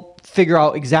all figure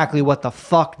out exactly what the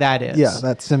fuck that is. Yeah,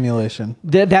 that simulation.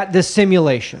 The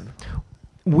simulation.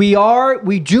 We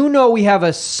do know we have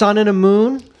a sun and a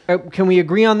moon. Can we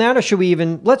agree on that, or should we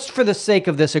even, let's, for the sake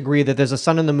of this, agree that there's a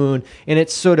sun and the moon, and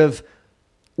it's sort of,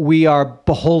 we are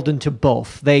beholden to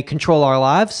both. They control our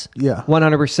lives? Yeah.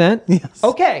 100%? Yes.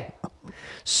 Okay.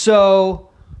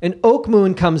 So an oak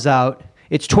moon comes out.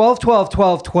 It's 12:12,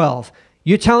 12:12.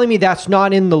 You're telling me that's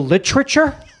not in the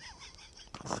literature?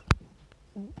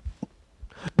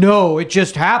 No, it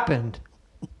just happened.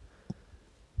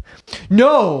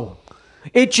 No,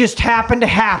 it just happened to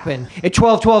happen at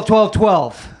 12:12,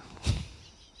 12:12.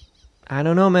 I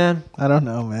don't know, man. I don't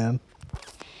know, man.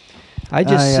 I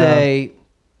say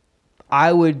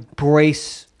I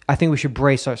think we should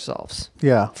brace ourselves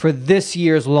Yeah. for this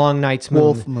year's long night's moon.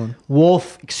 Wolf moon.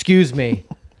 Wolf, excuse me.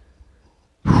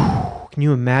 Can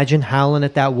you imagine howling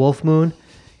at that wolf moon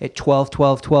at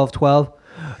 12:12, 12:12?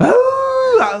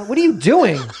 Oh, what are you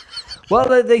doing?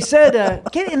 Well, they said,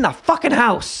 get in the fucking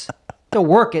house to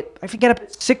work it. I forget up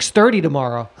at 6:30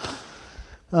 tomorrow.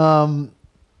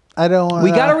 I don't want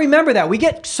We got to remember that. We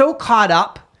get so caught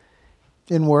up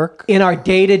in work. in our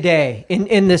day-to-day,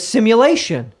 in the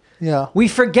simulation. Yeah. We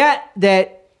forget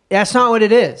that that's not what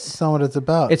it is. It's not what it's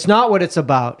about. It's not what it's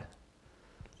about.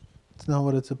 It's not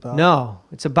what it's about. No,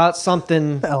 it's about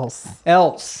something Else.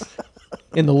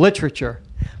 in the literature.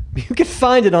 You can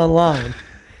find it online.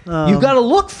 You got to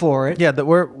look for it. Yeah,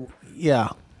 yeah.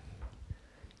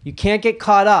 You can't get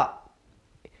caught up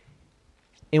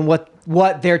in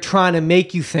what they're trying to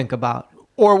make you think about.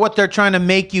 Or what they're trying to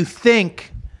make you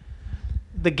think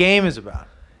the game is about.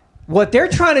 What they're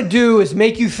trying to do is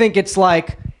make you think it's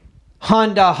like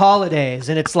Honda holidays,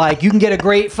 and it's like you can get a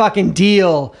great fucking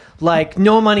deal, like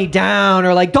no money down,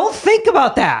 or like, don't think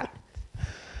about that.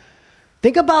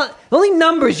 Think about the only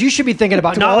numbers you should be thinking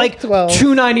about, not like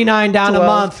 $299 down a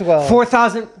month,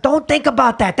 4,000. Don't think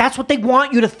about that. That's what they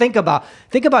want you to think about.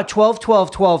 Think about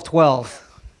 12:12, 12:12.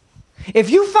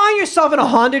 If you find yourself in a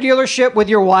Honda dealership with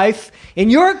your wife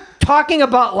and you're talking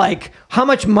about like how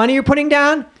much money you're putting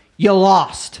down, you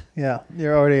lost. Yeah,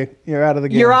 you're out of the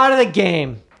game. You're out of the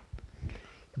game.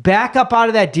 Back up out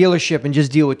of that dealership and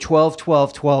just deal with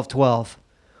 12:12, 12:12.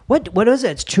 What is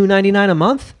it? It's $299 a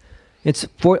month. It's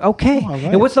okay. Oh, right.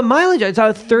 And what's the mileage? It's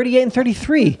out of 38 and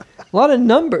 33. A lot of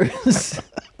numbers.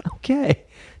 Okay.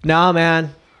 No,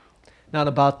 man. Not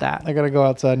about that. I gotta go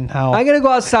outside and howl. I gotta go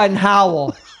outside and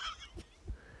howl.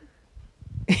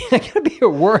 I gotta be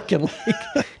at work and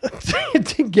like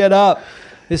to get up.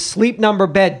 This sleep number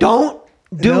bed. Don't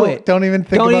do it. Don't even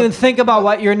think. Don't even think about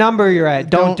what your number you're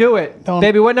at. Don't do it.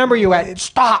 Baby, what number are you at?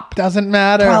 Stop. Doesn't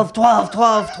matter. 12, 12,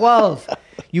 12, 12.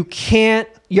 You can't.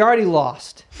 You already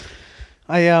lost.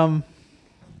 Yeah.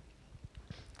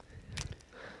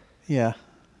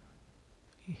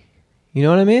 You know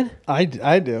what I mean? I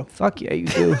do. Fuck yeah, you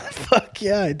do. Fuck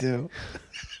yeah, I do.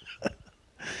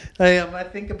 I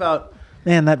think about,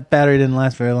 man, that battery didn't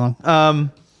last very long.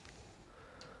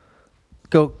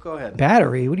 Go ahead.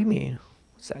 Battery? What do you mean?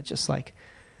 Is that just like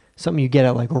something you get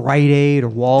at like Rite Aid or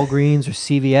Walgreens or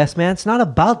CVS? Man, it's not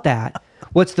about that.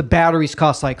 What's the batteries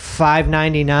cost? Like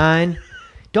 $5.99?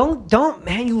 Don't,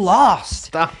 man, you lost.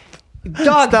 Stop.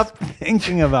 Dog, Stop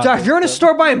thinking about dog, if this you're in a stuff.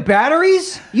 store buying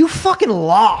batteries, you fucking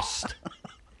lost.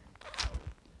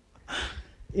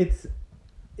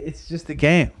 It's just a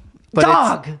game. But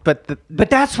Dog. But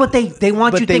That's what they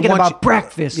want But you they thinking want about you-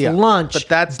 breakfast, Yeah, lunch, but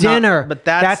that's dinner. not- but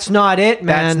that's not it,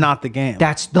 man. that's not the game.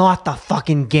 That's not the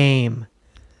fucking game.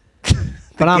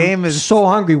 But I'm game is- so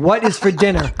hungry. What is for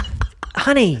dinner?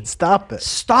 Honey, stop it.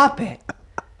 stop it.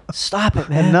 Stop it,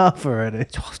 man. Enough already.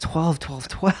 12.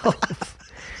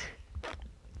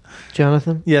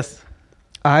 Jonathan, Yes.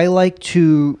 I like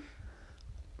to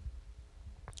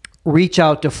reach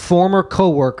out to former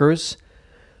coworkers,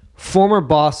 former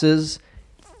bosses,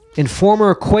 and former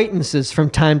acquaintances from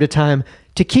time to time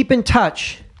to keep in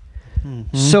touch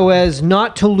so as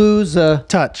not to lose a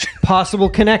Touch. possible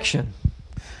connection.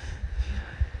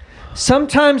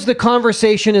 Sometimes the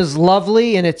conversation is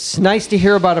lovely and it's nice to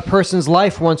hear about a person's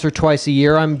life once or twice a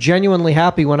year. I'm genuinely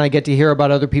happy when I get to hear about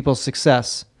other people's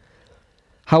success.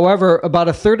 However, about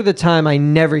a third of the time, I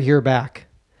never hear back.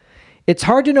 It's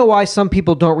hard to know why some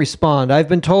people don't respond. I've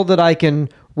been told that I can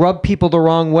rub people the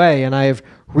wrong way, and I have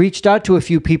reached out to a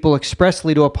few people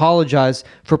expressly to apologize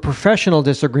for professional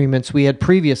disagreements we had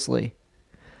previously.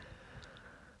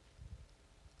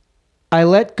 I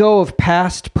let go of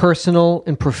past personal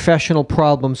and professional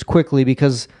problems quickly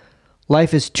because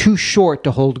life is too short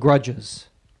to hold grudges.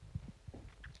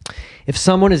 If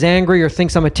someone is angry or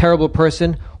thinks I'm a terrible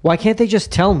person, why can't they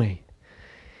just tell me?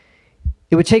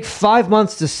 It would take 5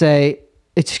 months to say,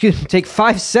 take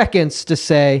 5 seconds to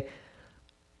say,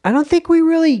 I don't think we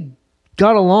really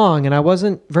got along and I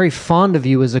wasn't very fond of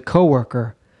you as a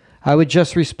coworker. I would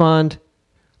just respond,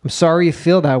 I'm sorry you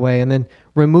feel that way, and then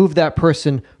remove that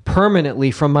person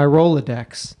permanently from my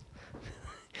Rolodex.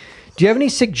 Do you have any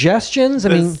suggestions?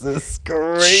 This is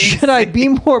crazy. Should I be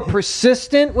more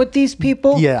persistent with these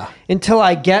people? Yeah. Until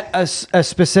I get a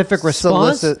specific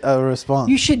response? Solicit a response.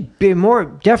 You should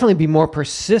definitely be more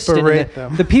persistent. in Berate it.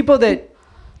 them. The people that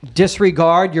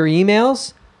disregard your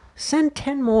emails, send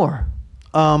 10 more.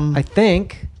 I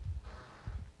think.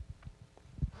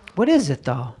 What is it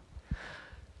though?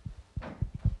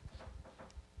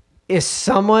 If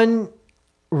someone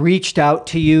reached out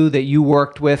to you that you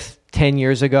worked with 10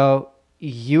 years ago,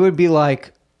 you would be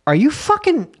like, are you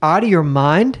fucking out of your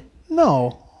mind?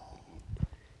 No.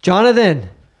 Jonathan.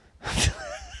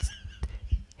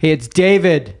 Hey, it's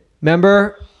David.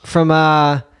 Remember from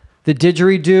the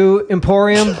Didgeridoo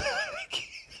Emporium?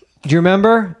 Do you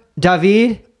remember?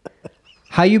 David?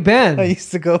 How you been? I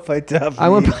used to go by David. I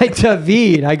went by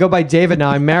David. I go by David now.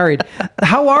 I'm married.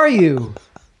 How are you?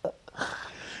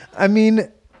 I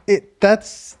mean,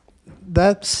 that's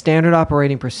Standard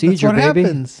operating procedure, what baby.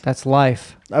 happens. That's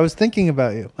life. I was thinking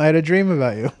about you. I had a dream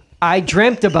about you I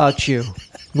dreamt about you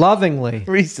lovingly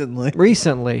recently.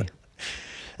 recently.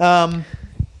 Um,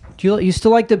 Do you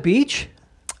still like the beach?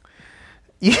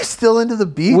 you still into the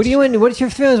beach? What are your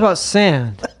feelings about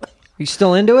sand? Are you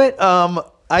still into it?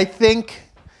 I think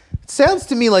it sounds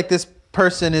to me like this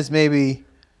person is maybe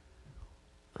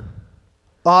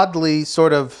oddly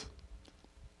sort of.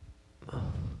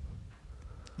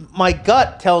 My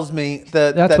gut tells me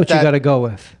that That's what you got to go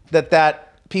with.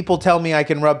 that people tell me I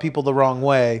can rub people the wrong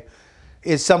way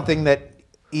is something that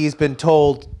he's been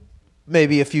told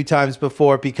maybe a few times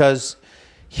before because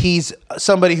he's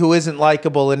somebody who isn't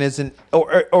likable and isn't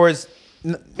or is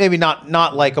maybe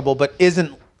not likable but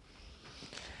isn't.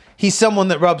 He's someone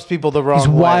that rubs people the wrong way. He's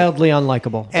wildly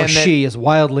unlikable. And or that- she is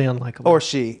wildly unlikable. Or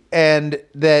she. And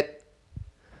that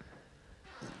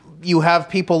you have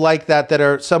people like that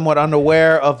are somewhat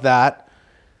unaware of that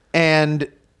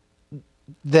and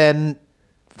then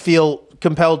feel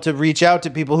compelled to reach out to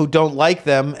people who don't like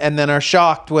them and then are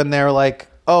shocked when they're like,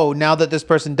 oh, now that this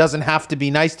person doesn't have to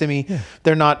be nice to me,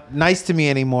 they're not nice to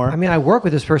me anymore. I mean, I worked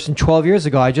with this person 12 years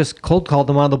ago. I just cold called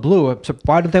them out of the blue. So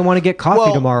why don't they want to get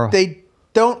coffee tomorrow? They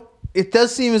don't. It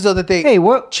does seem as though that they Hey,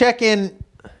 what- check in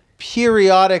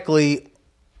periodically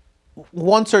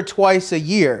once or twice a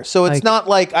year. So it's Like- not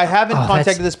like I haven't Oh,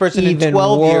 contacted that's this person in even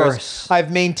 12 worse. years.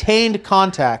 I've maintained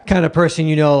contact. Kind of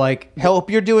person, like Hope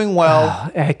you're doing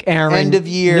well. like Aaron. End of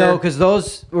year. No, because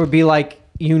those would be like,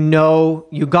 you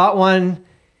got one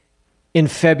in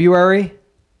February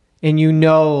and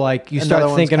like you Another start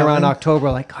one's thinking around coming.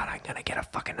 October, like, God, I'm going to get a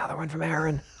fucking another one from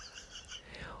Aaron.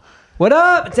 What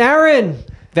up? It's Aaron.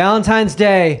 Valentine's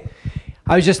Day.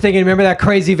 I was just thinking, remember that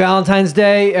crazy Valentine's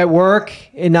Day at work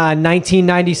in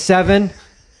 1997?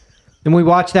 And we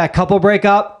watched that couple break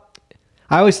up?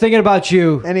 I was thinking about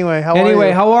you. Anyway, how are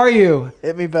you? How are you?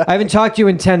 Hit me back. I haven't talked to you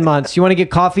in 10 months. You want to get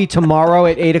coffee tomorrow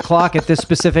at 8 o'clock at this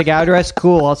specific address?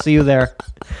 Cool, I'll see you there.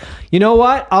 You know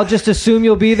what? I'll just assume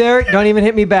you'll be there. Don't even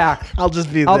hit me back. I'll just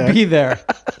be there. I'll be there.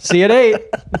 See you at 8.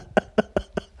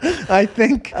 I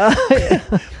think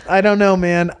I don't know,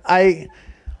 man.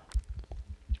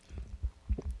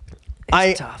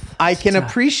 Tough. I can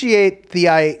appreciate the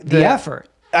effort.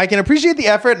 I can appreciate the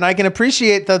effort, and I can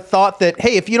appreciate the thought that,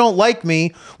 hey, if you don't like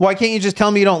me, why can't you just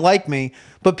tell me you don't like me?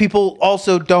 But people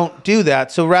also don't do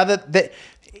that. So rather that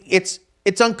it's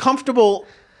uncomfortable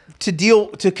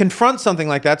to confront something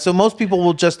like that. So most people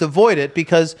will just avoid it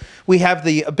because we have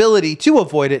the ability to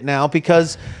avoid it now,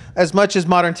 because as much as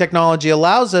modern technology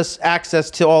allows us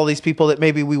access to all these people that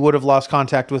maybe we would have lost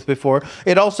contact with before,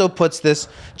 it also puts this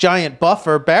giant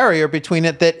barrier between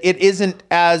it, that it isn't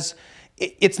as,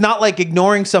 it's not like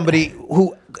ignoring somebody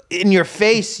who in your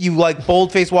face you like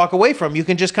bold-faced walk away from. You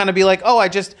can just kind of be like, oh,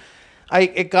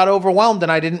 it got overwhelmed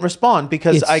and I didn't respond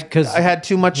because I had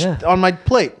too much on my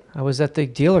plate. I was at the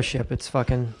dealership. It's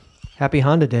fucking Happy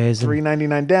Honda days.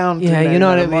 $399 down. Yeah, you know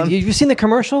what I mean. You've seen the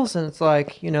commercials, and it's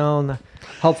like, you know, and the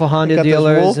helpful Honda got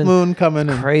dealers this Wolf and Moon coming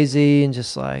in. crazy, and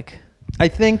just like. I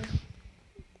think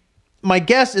my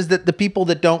guess is that the people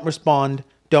that don't respond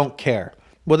don't care.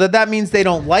 Whether that means they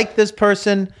don't like this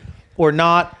person or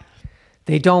not,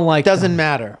 They don't like doesn't them.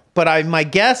 matter. But my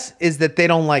guess is that they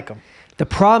don't like him. The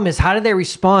problem is, how do they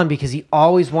respond? Because he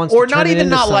always wants Or to turn not it even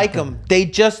into not like something. him. They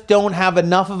just don't have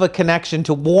enough of a connection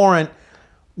to warrant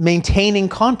maintaining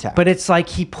contact. But it's like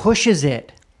he pushes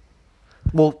it.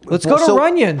 well, Let's go to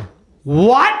Runyon.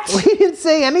 What? He didn't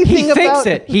say anything He about thinks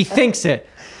it. He thinks it.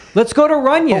 Let's go to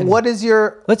Runyon. But what is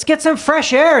your... Let's get some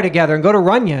fresh air together and go to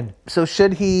Runyon. So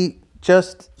should he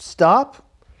just stop?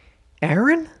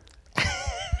 Aaron?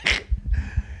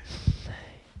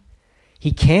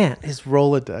 He can't. His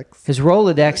Rolodex. His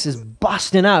Rolodex is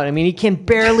busting out. I mean, he can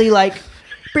barely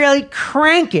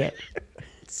crank it.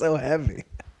 It's so heavy.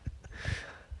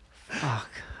 Fuck.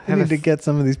 I need to get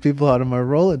some of these people out of my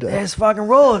Rolodex. His fucking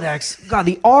Rolodex. God,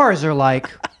 the R's are like,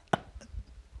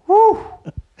 whoo.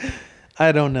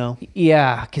 I don't know.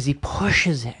 Yeah, because he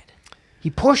pushes it.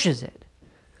 He pushes it.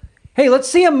 Hey, let's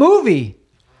see a movie.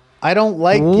 I don't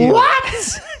like you.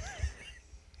 What?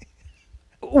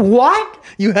 What?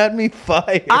 You had me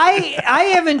fired.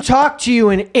 I haven't talked to you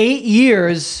in 8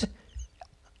 years.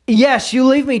 Yes, you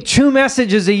leave me 2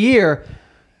 messages a year.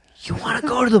 You want to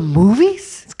go to the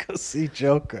movies? Let's go see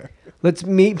Joker. Let's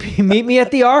meet me at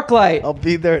the ArcLight. I'll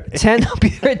be there at 10. I'll be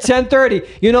there at 10:30.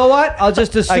 You know what? I'll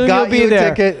just assume I got you'll be you a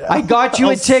there. ticket. I got you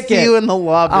I'll a ticket. see you in the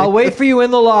lobby. I'll wait for you in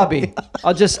the lobby.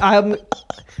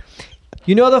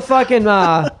 You know the fucking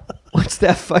what's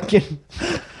that fucking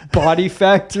Body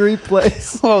Factory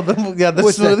place? Oh, the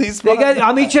What's that? smoothie spot.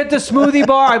 I'll meet you at the smoothie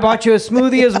bar. I bought you a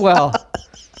smoothie as well.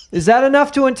 Is that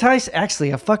enough to entice?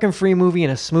 Actually, a fucking free movie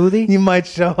and a smoothie? You might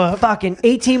show up. Fucking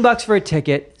 $18 for a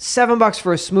ticket, $7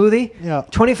 for a smoothie, Yeah.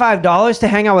 $25 to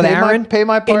hang out with Aaron. Pay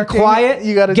my in parking. quiet.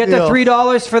 You got a get deal. the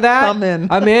 $3 for that. I'm in.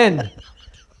 I'm in.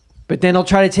 But then he'll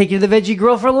try to take you to the Veggie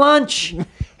Grill for lunch.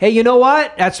 Hey, you know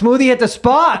what? That smoothie hit the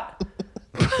spot.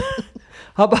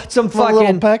 How about some A little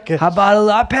fucking package. How about a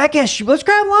lot package? Let's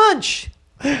grab lunch.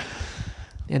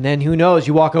 And then who knows?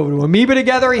 You walk over to Amoeba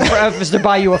together. He offers to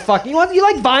buy you a fucking. You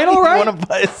like vinyl, You right? want to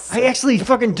buy I actually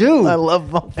fucking do. I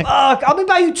love mine. Fuck, I'm gonna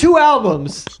buy you 2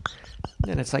 albums.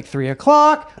 Then it's like 3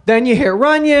 o'clock. Then you hear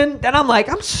Runyon. Then I'm like,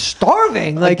 I'm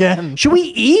starving. Like, Again. should we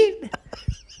eat?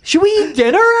 Should we eat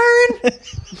dinner, Aaron?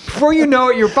 Before you know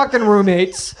it, you're fucking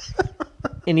roommates.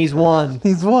 And he's won.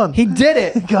 He's won. He did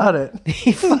it. got it.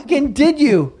 He fucking did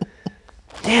you.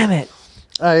 Damn it.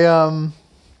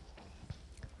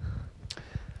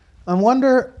 I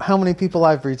wonder how many people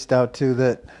I've reached out to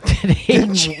that Did he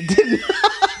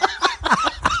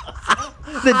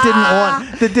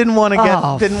didn't want to get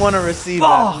Oh, didn't want to receive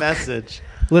fuck. that message.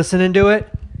 listening to it?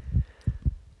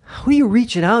 Who are you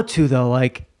reaching out to though?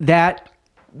 Like that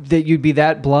you'd be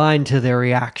that blind to their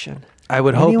reaction? I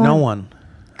would Anyone? hope no one.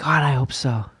 God, I hope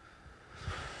so.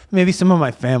 Maybe some of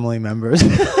my family members.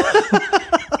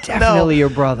 Definitely your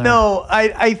brother. No,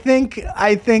 I think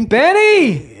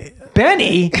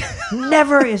Benny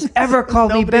never has ever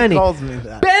called me nobody Benny. calls me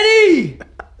that. Benny!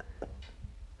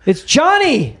 It's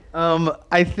Johnny.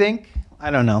 I think I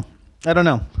don't know.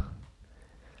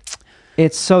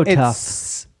 It's so tough.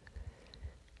 It's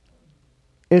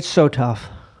It's so tough.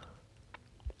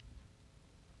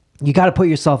 You got to put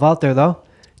yourself out there, though.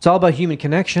 It's all about human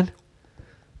connection.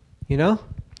 You know?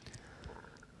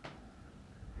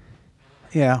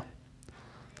 yeah.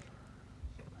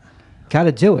 Got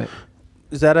to do it.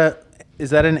 Is that Is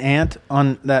that an ant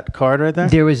on that card right there?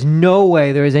 There is no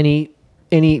way there is any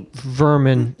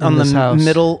vermin On in this the house.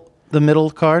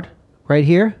 middle card? Right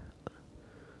here?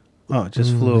 Oh, it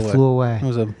just flew It away. flew away. It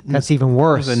was a That's even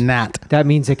worse. It was a gnat. That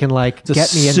means it can like a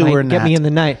get me in sewer get me gnat. in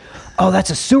the night. Oh, that's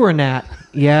a sewer gnat.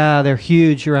 Yeah, they're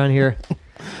huge around here.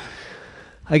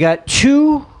 I got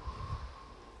two.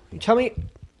 Tell me,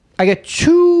 I got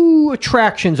two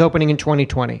attractions opening in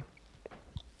 2020.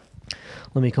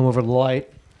 Let me come over to the light.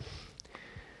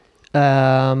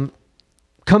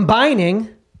 Combining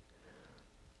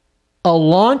a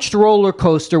launched roller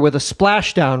coaster with a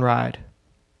splashdown ride.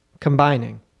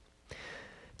 Combining.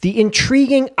 The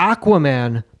intriguing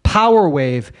Aquaman Power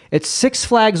Wave at Six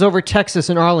Flags Over Texas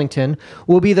in Arlington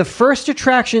will be the first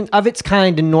attraction of its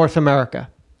kind in North America.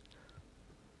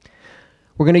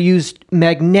 We're going to use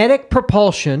magnetic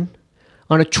propulsion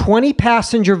on a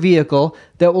 20-passenger vehicle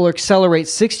that will accelerate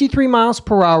 63 miles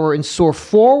per hour and soar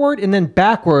forward and then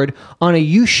backward on a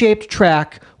U-shaped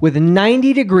track with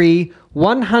 90-degree,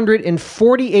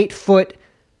 148-foot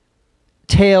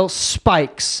tail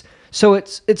spikes. So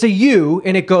it's a U,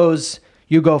 and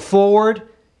you go forward,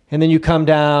 and then you come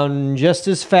down just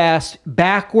as fast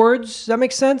backwards. Does that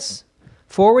make sense?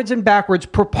 Forwards and backwards,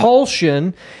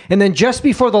 propulsion, and then just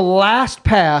before the last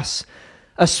pass,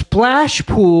 a splash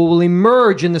pool will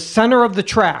emerge in the center of the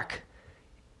track.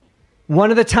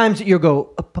 One of the times that you'll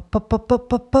go up, up, up, up,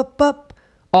 up, up, up, up,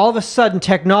 all of a sudden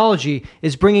technology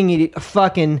is bringing a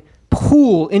fucking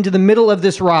pool into the middle of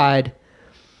this ride.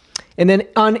 And then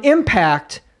on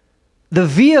impact, the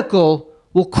vehicle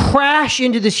will crash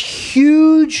into this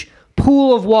huge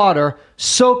pool of water,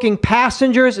 soaking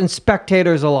passengers and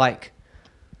spectators alike.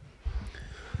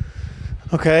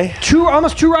 Okay.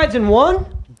 Almost two rides in one?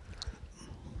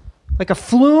 Like a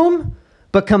flume,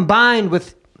 but combined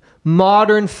with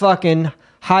modern fucking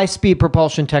high-speed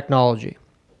propulsion technology.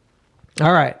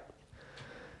 All right.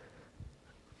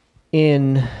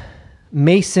 In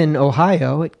Mason,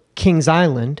 Ohio, at Kings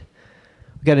Island,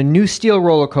 we got a new steel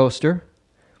roller coaster.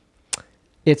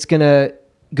 It's going to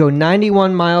go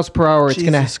 91 miles per hour. It's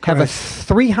going to have a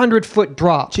 300-foot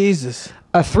drop. Jesus.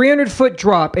 A 300-foot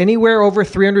drop anywhere over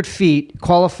 300 feet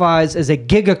qualifies as a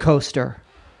gigacoaster.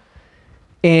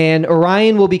 And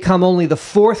Orion will become only the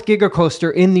fourth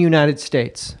gigacoaster in the United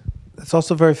States. That's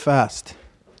also very fast.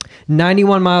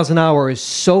 91 miles an hour is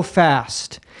so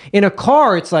fast. In a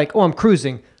car, it's like, oh, I'm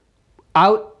cruising.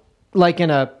 Out, like in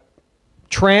a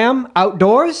tram,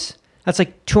 outdoors, that's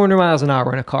like 200 miles an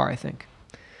hour in a car, I think.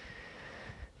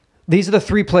 These are the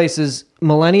three places: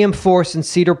 Millennium Force in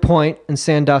Cedar Point and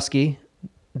Sandusky.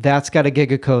 That's got a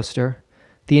gigacoaster.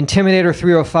 The Intimidator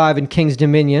 305 in Kings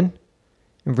Dominion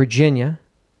in Virginia.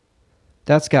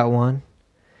 That's got one.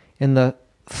 And the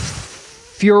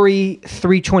Fury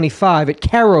 325 at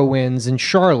Carowinds in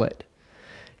Charlotte.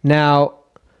 Now,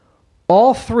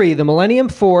 all three, the Millennium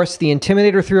Force, the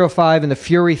Intimidator 305, and the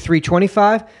Fury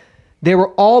 325, they were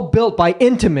all built by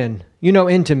Intamin. You know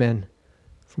Intamin.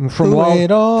 Who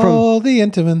ate all the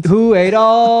Intamins?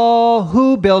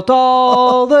 Who built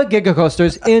all the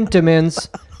gigacoasters? Intamins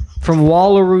from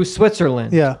Wallaroo,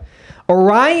 Switzerland. Yeah.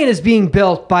 Orion is being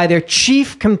built by their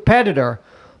chief competitor,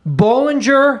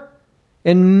 Bollinger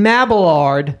and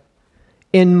Mabillard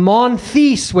in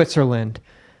Monthie, Switzerland.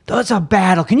 That's a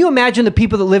battle. Can you imagine the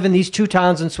people that live in these two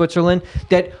towns in Switzerland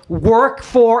that work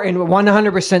for and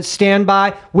 100% stand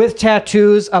by with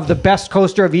tattoos of the best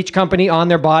coaster of each company on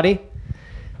their body?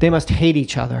 They must hate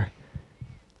each other,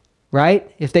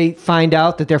 right? If they find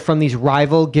out that they're from these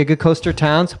rival gigacoaster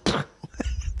towns.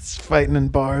 It's fighting in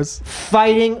bars.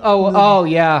 Fighting? Oh,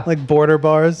 yeah. Like border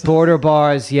bars. Border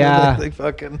bars, yeah. Like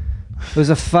fucking. It was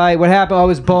a fight. What happened? Oh, it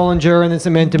was Bollinger and then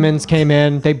some Intamins came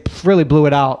in. They really blew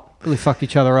it out. Really fucked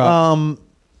each other up.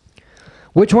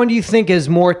 Which one do you think is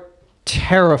more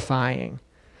terrifying?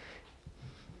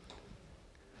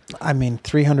 I mean,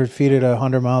 300 feet at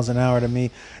 100 miles an hour to me.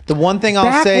 The one thing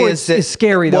I'll say Backwards is that is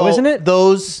scary, though, isn't it?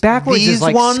 Backwards these is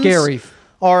like ones scary.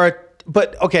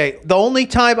 But okay, the only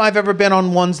time I've ever been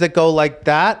on ones that go like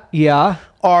that, Yeah.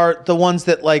 are the ones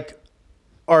that like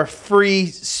are free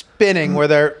spinning,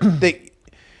 where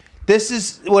this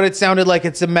is what it sounded like.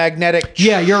 It's a magnetic.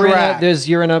 Yeah, you're track.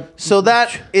 in a. So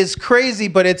that is crazy,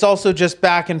 but it's also just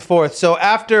back and forth. So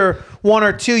after one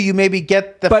or two, you maybe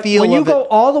get the feel of it. But when you go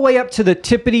all the way up to the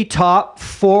tippity top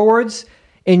forwards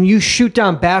and you shoot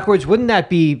down backwards, wouldn't that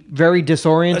be very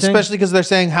disorienting? Especially because they're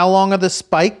saying, how long are the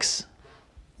spikes?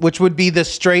 Which would be the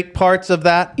straight parts of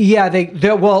that?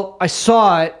 Yeah, well, I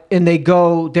saw it, and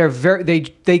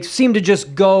they seem to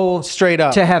just go Straight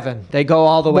up to heaven. They go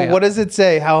all the way But what up. does it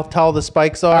say? How tall the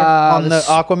spikes are on the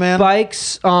Aquaman?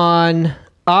 Spikes on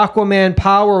Aquaman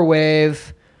Power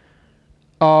Wave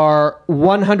are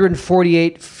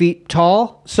 148 feet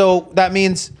tall. So that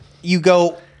means you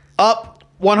go up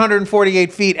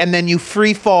 148 feet and then you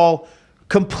free fall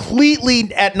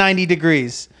completely at 90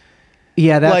 degrees.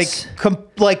 Yeah, that's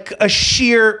like a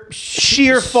sheer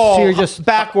fall, So you're just-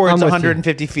 backwards I'm with you.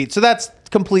 150 feet. So that's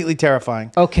completely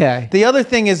terrifying. okay. The other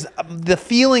thing is the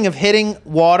feeling of hitting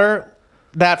water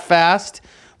that fast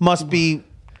must be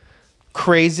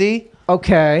crazy.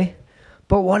 Okay.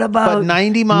 But what about But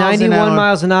 90 miles an 91 hour.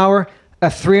 miles an hour, a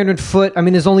 300-foot. I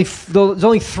mean, there's only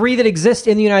three that exist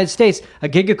in the United States. A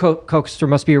Giga Coaster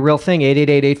must be a real thing.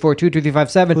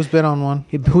 888-842-2357. Who's been on one?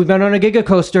 Who's been on a Giga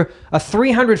Coaster? A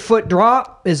 300-foot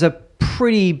drop is a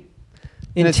pretty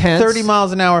And it's intense. 30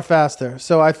 miles an hour faster.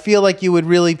 So I feel like you would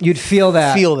really You'd feel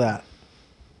that. Feel that.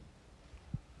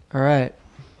 All right.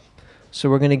 So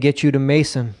we're gonna get you to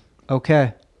Mason.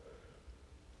 Okay.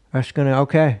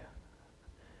 Okay.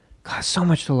 God, so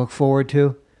much to look forward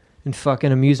to in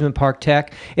fucking amusement park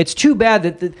tech. It's too bad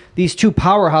that these two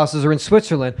powerhouses are in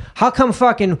Switzerland. How come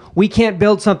fucking we can't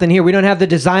build something here? We don't have the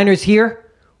designers here?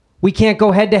 We can't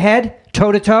go head to head,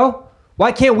 toe to toe?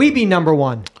 Why can't we be number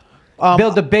one?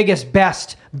 Build the biggest,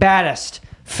 best, baddest,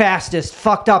 fastest,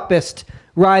 fucked upest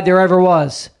ride there ever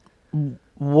was.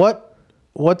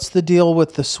 What's the deal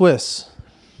with the Swiss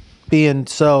being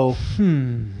so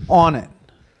on it?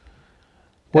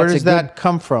 Where That's does a that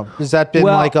come from? Has that been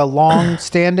Well, like a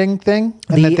long-standing thing,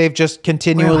 and the- that they've just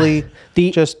continually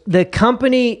the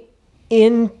company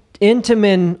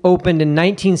Intamin opened in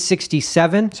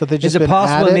 1967. So they've just is it been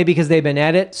possible at it? maybe because they've been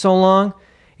at it so long?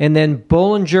 And then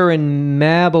Bollinger and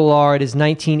Mabillard is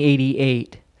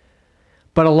 1988.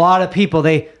 But a lot of people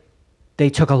they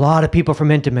took a lot of people from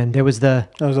Intamin. There was the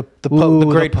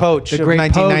Great Poach the of Great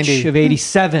 1990. Poach of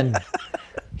 87.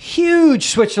 Huge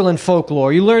Switzerland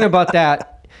folklore. You learn about that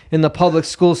in the public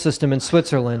school system in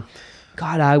Switzerland.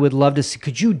 God, I would love to see.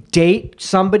 Could you date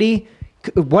somebody?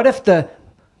 What if the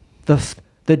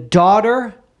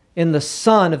daughter and the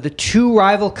son of the two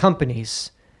rival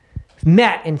companies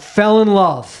met and fell in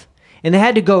love, and they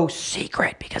had to go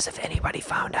secret because if anybody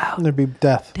found out, There'd be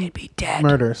death, they'd be dead.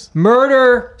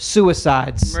 murder,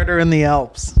 Suicides. murder in the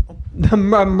Alps. The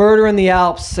murder in the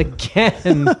Alps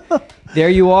again. There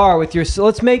you are with your. So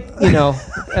let's make, I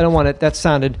don't want it. That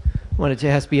sounded. I want it to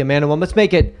has to be a man and woman. Let's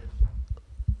make it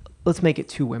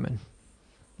two women.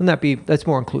 Wouldn't that's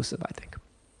more inclusive, I think.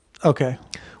 Okay,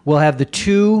 We'll have the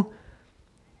two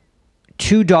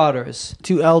daughters,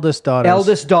 two eldest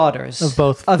daughters of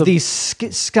both these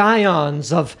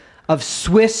scions of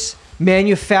Swiss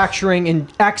manufacturing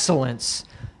and excellence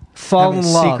fall in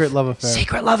Having love.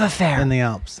 secret love affair in in the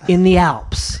Alps. the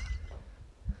Alps.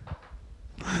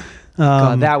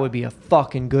 God, that would be a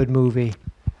fucking good movie.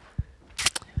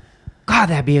 God,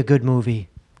 that'd be a good movie.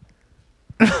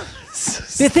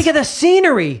 Think of the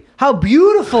scenery. How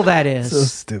beautiful that is. So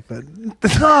stupid.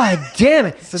 God damn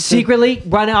it. Secretly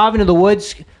running off into the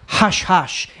woods. Hush,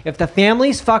 hush. If the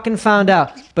families fucking found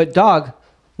out. But dog,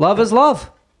 love is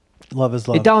love. Love is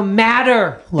love. It don't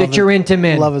matter Love that you're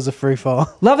intimate. Love is a free fall.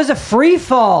 Love is a free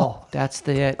fall. That's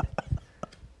the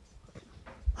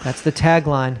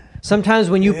tagline. Sometimes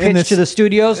when you pitch to the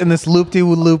studios, in this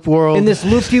loop-de-loop world, in this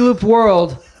loop-de-loop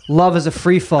world, love is a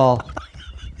free fall.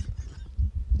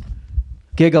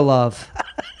 Giga Love.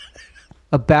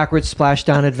 A backward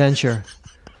splashdown adventure.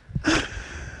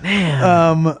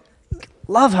 Man.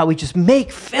 Love how we just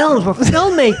make films. We're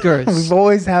filmmakers. we've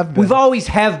always have been. We've always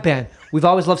have been. We've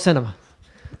always loved cinema.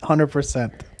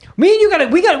 100%. Me and you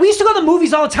we used to go to the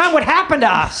movies all the time. What happened to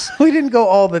us? We didn't go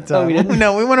all the time. we didn't?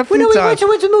 No, we went a We few went times.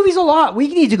 to movies a lot. We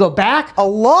need to go back. A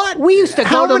lot? We used to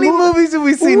How go to many movies have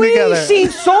we seen together? We've seen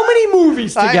so many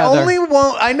movies together.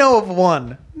 I know of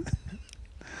one.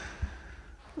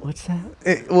 What's that?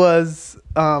 It was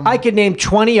I could name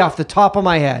 20 off the top of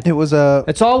my head. it was a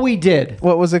That's all we did.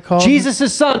 what was it called?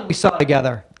 Jesus' Son we saw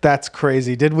together. That's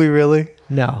crazy. Did we really?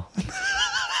 No.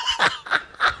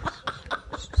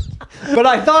 But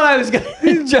I thought I was gonna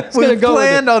just We gonna go with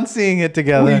planned on seeing it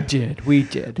together. it. We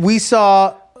did. We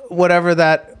saw whatever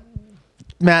that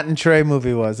Matt and Trey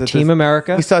movie was. Team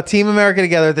America. We saw Team America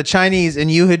together at the Chinese,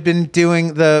 and you had been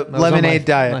doing the was on lemonade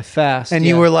diet. my fast, And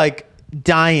yeah. you were like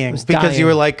dying because dying. you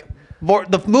were like,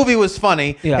 the movie was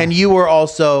funny, Yeah. and you were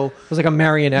also, It was like a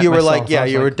marionette. you were myself. like, yeah, I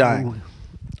was you were like, dying.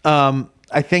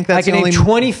 I think I that's can the name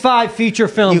only 25 feature you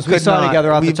films we could saw not.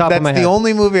 together off the top of my That's head. the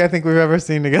only movie I think we've ever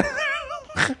seen together.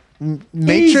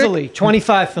 Matrix? Easily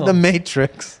 25 films. The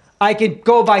Matrix. I could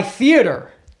go by theater.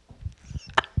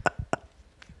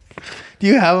 Do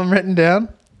you have them written down?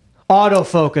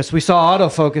 Autofocus. We saw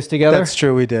Autofocus together. That's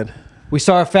true. We did. We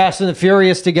saw Fast and the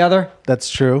Furious together. That's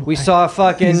true. We saw a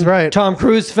fucking He's right. Tom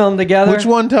Cruise film together. Which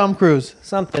one, Tom Cruise?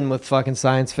 Something with fucking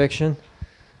science fiction.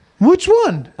 Which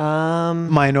one? Um,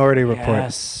 Minority Report.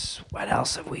 Yes. What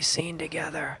else have we seen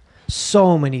together?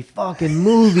 So many fucking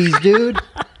movies, dude.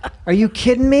 Are you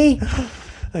kidding me?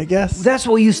 I guess. That's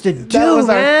what we used to do, That was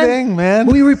man. our thing, man.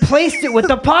 We replaced it with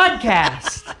the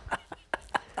podcast.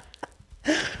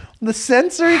 The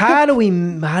sensory. How do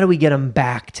we get them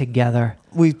back together?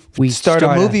 We start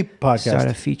a movie podcast. Start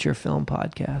a feature film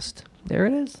podcast. There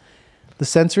it is. The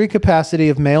sensory capacity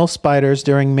of male spiders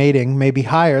during mating may be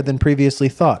higher than previously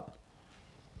thought.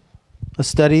 A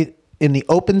study in the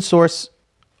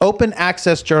open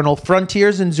access journal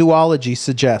Frontiers in Zoology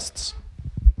suggests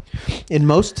in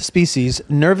most species,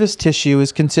 nervous tissue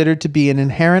is considered to be an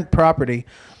inherent property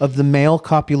of the male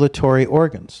copulatory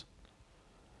organs.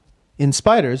 In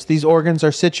spiders, these organs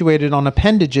are situated on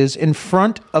appendages in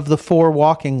front of the four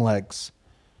walking legs.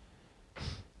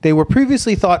 They were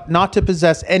previously thought not to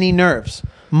possess any nerves,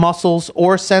 muscles,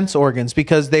 or sense organs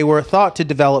because they were thought to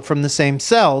develop from the same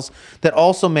cells that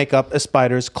also make up a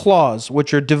spider's claws,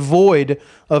 which are devoid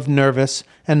of nervous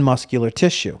and muscular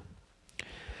tissue.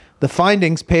 The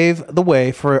findings pave the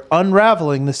way for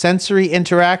unraveling the sensory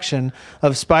interaction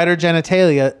of spider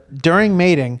genitalia during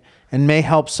mating and may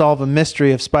help solve a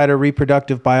mystery of spider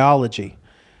reproductive biology.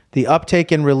 The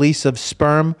uptake and release of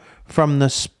sperm from the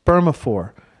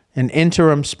spermophore, an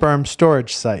interim sperm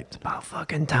storage site. About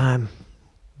fucking time.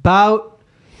 About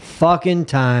fucking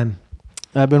time.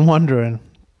 I've been wondering.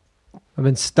 I've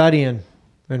been studying,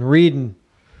 been reading.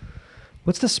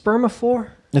 What's the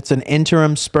spermophore? It's an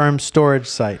interim sperm storage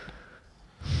site.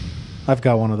 I've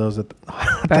got one of those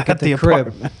Back at the crib.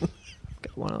 apartment.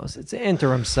 Got one of those. It's an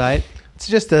interim site. It's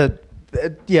just a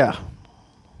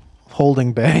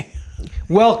holding bay.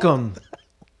 Welcome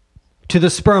to the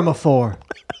spermophore.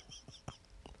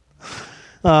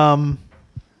 I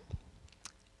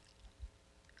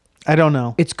don't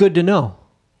know. It's good to know.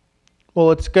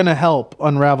 Well, it's going to help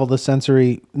unravel the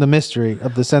mystery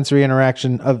of the sensory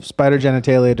interaction of spider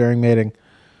genitalia during mating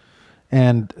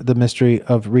and the mystery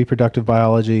of reproductive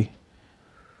biology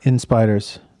in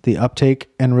spiders, the uptake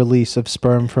and release of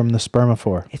sperm from the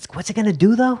spermophore. What's it going to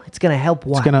do, though? It's going to help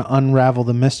what? It's going to unravel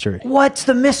the mystery. What's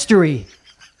the mystery?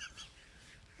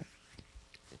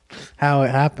 How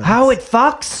it happens. How it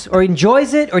fucks or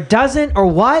enjoys it or doesn't or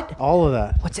what? All of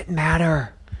that. What's it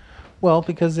matter? Well,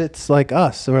 because it's like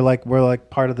us. We're like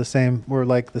part of the same. We're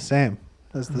like the same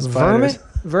as the spiders.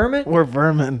 Vermin? We're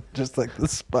vermin, just like the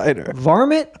spider.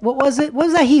 Varmint? What was it? What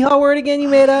was that hee-haw word again you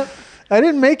made up? I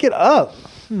didn't make it up.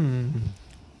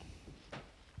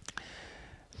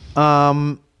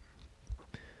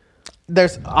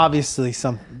 There's obviously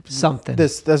something.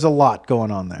 There's a lot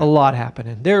going on there. A lot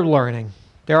happening. They're learning.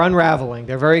 They're unraveling.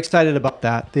 They're very excited about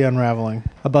that. The unraveling.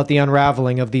 About the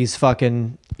unraveling of these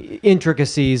fucking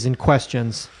intricacies and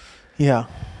questions. Yeah.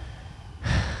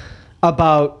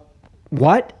 About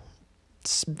what?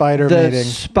 Spider the mating.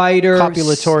 Spider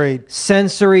Copulatory.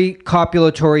 Sensory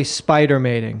copulatory spider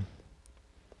mating.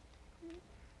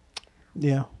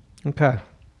 Yeah. Okay.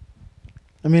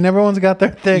 I mean, everyone's got their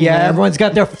thing. Yeah, man. everyone's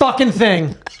got their fucking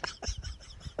thing.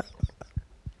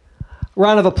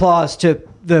 Round of applause to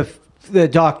the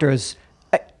doctors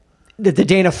at the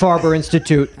Dana-Farber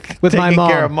Institute with my Taking mom,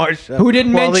 care of Marsha who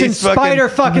didn't while mention these spider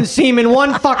fucking semen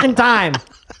one fucking time.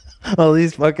 All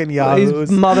these fucking yahoos.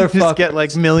 These motherfuckers just get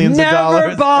like millions of dollars.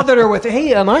 Never bothered her with,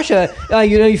 hey, Marsha,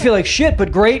 you feel like shit,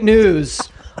 but great news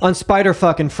on spider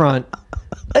fucking front.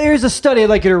 Here's a study I'd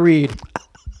like you to read.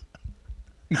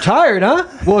 You tired, huh?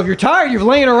 Well, if you're tired, you're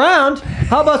laying around.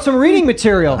 How about some reading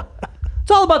material?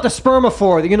 It's all about the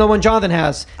spermophore, the one Jonathan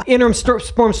has. Interim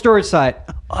sperm storage site.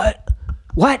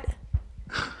 What?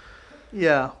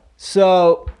 Yeah.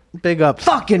 So, Big ups.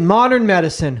 fucking modern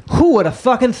medicine. Who would have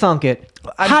fucking thunk it?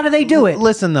 How do they do it?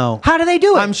 Listen, though. How do they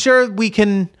do it? I'm sure we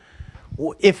can,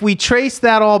 if we trace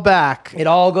that all back. It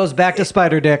all goes back to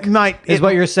spider dick, is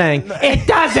what you're saying. It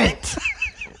doesn't!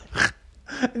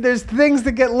 There's things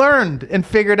that get learned and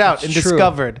figured out and True.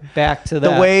 discovered. Back to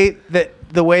that. The way that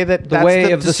The way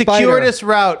of the spider. circuitous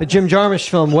route. The Jim Jarmusch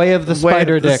film, Way of the Way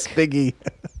Spider of the Dick. Spiggy.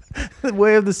 The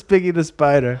way of the Spiggy the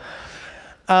Spider.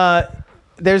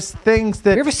 There's things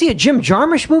that... You ever see a Jim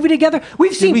Jarmusch movie together?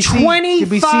 We've seen we see- 25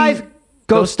 did we see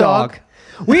Ghost Dog.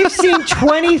 We've seen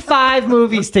 25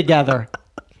 movies together.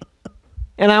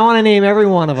 And I want to name every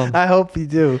one of them. I hope you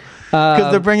do.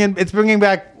 Because it's bringing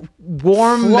back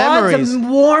warm Floods memories of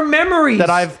warm memories that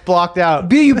I've blocked out.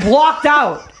 You blocked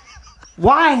out.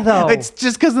 Why though? It's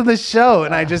just because of the show,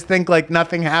 and I just think like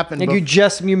nothing happened. Like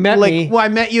you met like, me. well, I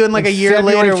met you in like a year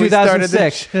February later. We started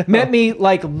 2006. the show. Met me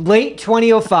like late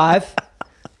 2005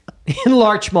 in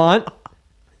Larchmont,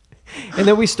 and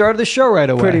then we started the show right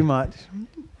away. Pretty much.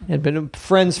 Had been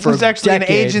friends for It was actually an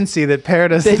decade. agency that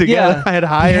paired us together. I had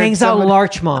hired. He hangs out in someone.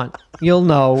 Larchmont. You'll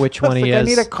know which one Like, he I is.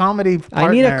 need a comedy partner.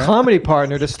 I need a comedy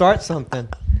partner to start something.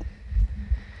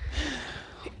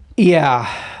 Yeah.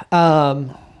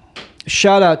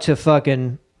 Shout out to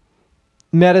fucking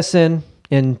medicine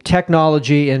and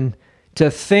technology, and to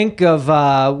think of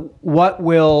what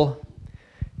will,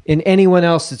 in anyone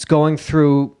else that's going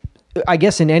through, I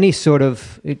guess in any sort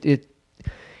of any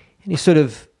sort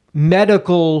of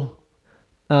medical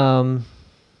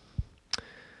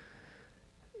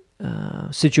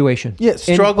situation. Yeah,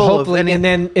 struggle of hopefully, any- and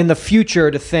then in the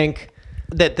future to think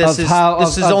that this of is how-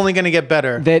 this of- is of- only going to get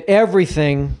better. that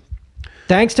everything,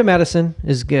 thanks to medicine,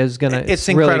 is gonna. It's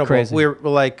really incredible. crazy. We're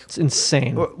like It's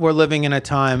insane. we're living in a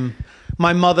time.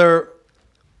 My mother,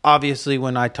 obviously,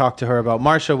 when I talked to her about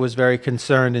Marsha, was very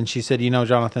concerned, and she said,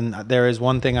 Jonathan, there is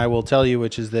one thing I will tell you,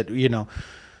 which is that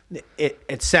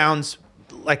it sounds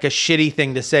like a shitty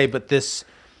thing to say, but this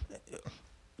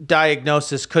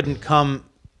diagnosis couldn't come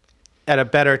at a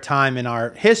better time in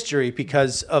our history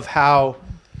because of how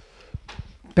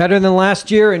Better than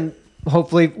last year, and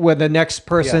hopefully with the next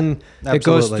person Yeah, that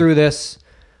goes absolutely. through this,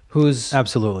 who's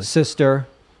absolutely. sister,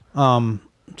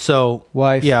 So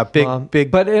wife, yeah, big, mom. big,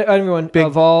 But everyone big-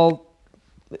 of all,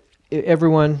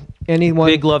 everyone, anyone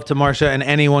big love to Marsha and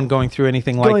anyone going through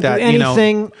anything going like that. through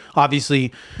anything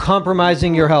Obviously,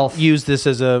 compromising your health. use this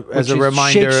as a Which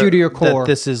reminder shakes you to your core. that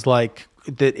this is like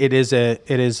that.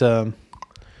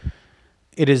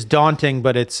 It is daunting,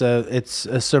 but it's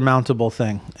a surmountable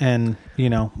thing. And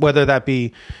whether that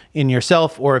be in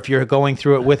yourself or if you're going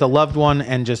through it with a loved one,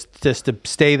 and just to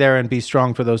stay there and be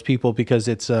strong for those people, because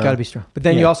it's Got to be strong. But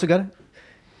then you yeah. also got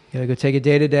to go take it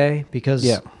day to day, because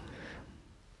yeah.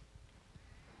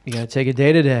 you got to take it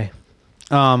day to day.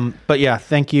 But yeah,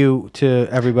 thank you to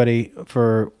everybody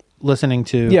for listening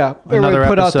to everybody another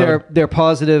put episode. out their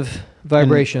positive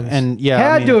vibrations, and yeah,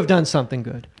 had I to mean- have done something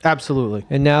good, Absolutely.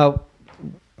 and now,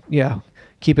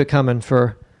 keep it coming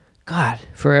for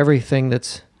everything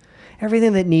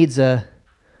that needs a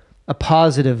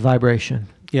positive vibration.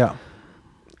 Yeah,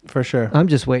 for sure. I'm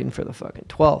just waiting for the fucking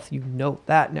 12th. You know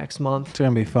that next month. It's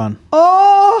gonna be fun.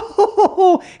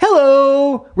 Oh,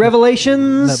 hello,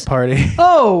 Revelations. That party.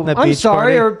 Oh, That I'm beach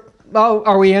sorry. party.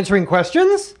 Are we answering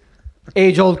questions?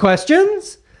 Age-old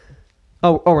questions?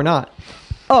 Oh, we're not.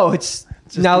 Oh, it's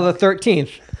now the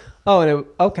 13th. Oh, and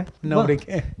okay. Nobody Well,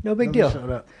 came. no big Nobody deal. showed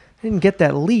up. I didn't get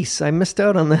that lease. I missed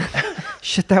out on that.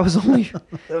 Shit, that was only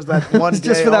There was that one just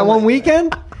day for that only. one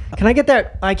weekend. Can I get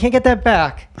that? I can't get that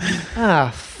back.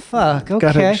 Ah, fuck.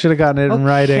 Okay. Should have gotten it in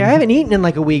writing. I haven't eaten in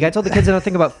like a week. I told the kids I don't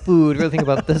think about food. Really think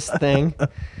about this thing.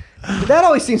 But that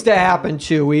always seems to happen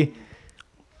too. We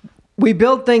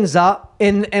build things up,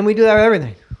 and we do that with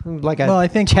everything. Like a I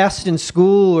think test in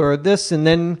school or this, and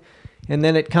then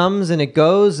it comes and it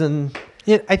goes, and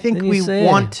I think Then you we say,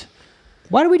 want.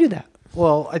 why do we do that?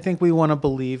 Well, I think we want to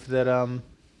believe that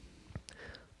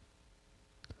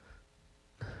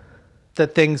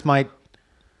that things might.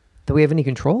 Do we have any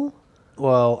control?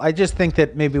 Well, I just think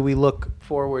that maybe we look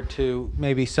forward to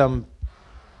maybe some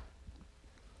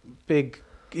big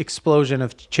explosion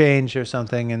of change or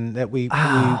something, and that we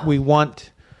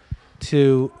want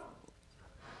to.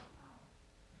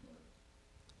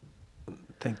 I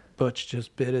think Butch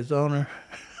just bit his owner.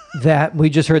 That we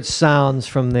just heard sounds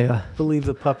from the. Believe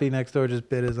the puppy next door just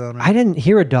bit his owner. I didn't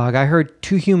hear a dog. I heard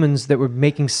two humans that were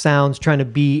making sounds, trying to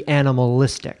be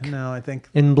animalistic No, I think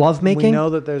in lovemaking. we know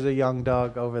that there's a young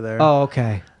dog over there. Oh,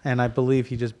 okay. And I believe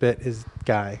he just bit his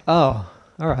guy. Oh,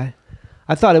 all right.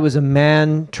 I thought it was a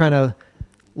man trying to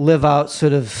live out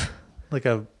sort of Like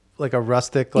a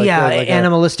rustic,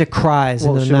 animalistic cries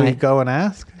Well, in the should we night. go and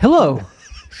ask? Hello.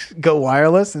 Go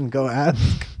wireless and go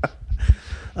ask.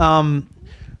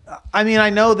 I mean, I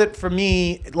know that for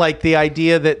me, like the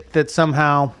idea that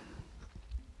somehow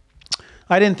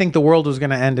I didn't think the world was going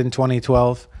to end in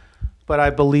 2012, but I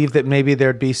believe that maybe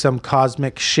there'd be some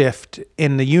cosmic shift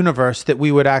in the universe that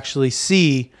we would actually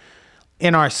see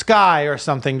in our sky or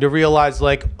something to realize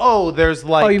like, oh, there's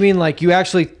like. Oh, you mean like you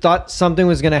actually thought something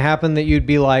was going to happen that you'd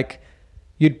be like,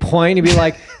 you'd point and be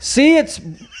like, see, it's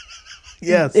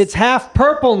Yes. half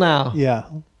purple now. Yeah.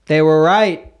 They were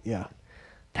right. Yeah.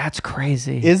 That's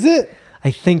crazy. Is it? I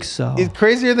think so. It's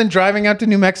crazier than driving out to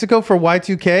New Mexico for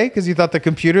Y2K because you thought the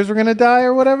computers were going to die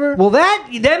or whatever. Well, that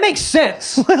makes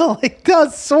sense. Well, it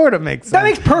does sort of make sense. That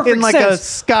makes perfect in like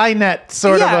sense. a Skynet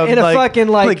sort of in a fucking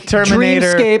like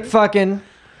Terminator. Dreamscape fucking.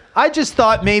 I just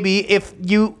thought maybe if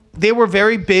they were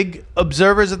very big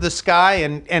observers of the sky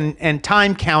and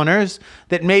time counters,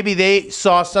 that maybe they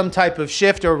saw some type of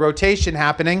shift or rotation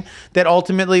happening that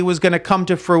ultimately was going to come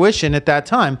to fruition at that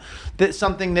time. That's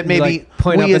something that maybe Like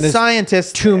point we up as in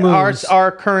scientists, 2 moons.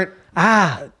 our current...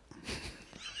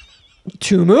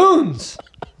 2 moons.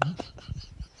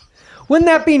 Wouldn't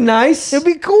that be nice? It'd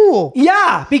be cool.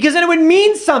 Yeah, because then it would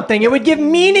mean something. It would give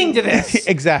meaning to this.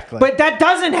 Exactly. But that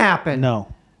doesn't happen.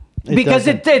 No. Because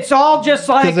doesn't. it's all just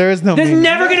like there's there's meaning.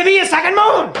 never going to be a second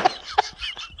moon.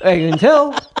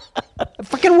 Until I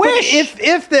fucking wish.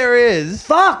 If there is,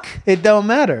 Fuck. it don't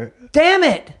matter. Damn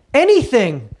it.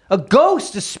 Anything. A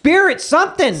ghost, a spirit,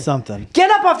 something. Something. Get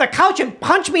up off the couch and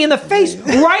punch me in the face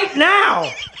right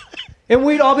now. And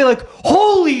we'd all be like,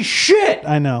 holy shit.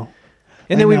 I know.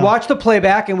 And then I we'd know. watch the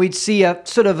playback and we'd see a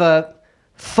sort of a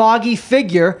foggy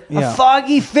figure, Yeah. a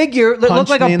foggy figure that Punch looked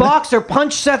like me a in the- boxer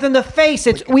punch Seth in the face.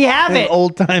 We have An it.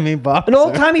 old-timey boxer. An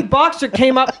old-timey boxer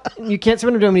came up. You can't see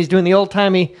what I'm doing. He's doing the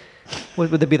old-timey, what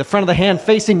would it be, the front of the hand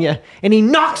facing you. And he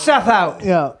knocks Seth out.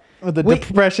 Yeah. With the Wait,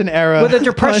 Depression era. with a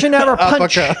Depression era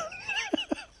punch. uppercut.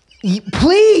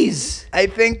 Please. I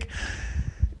think...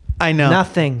 I know.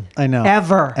 Nothing. I know.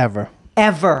 Ever.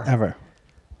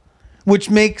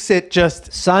 Which makes it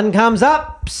just... Sun comes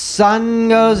up, sun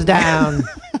goes down.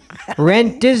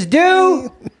 Rent is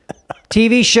due.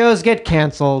 TV shows get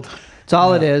canceled. That's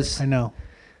all it is. I know.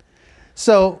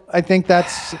 So I think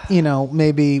that's,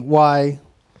 maybe why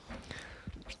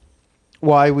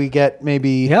we get maybe...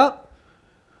 Yep.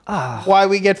 Why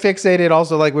we get fixated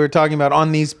also, like we were talking about,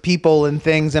 on these people and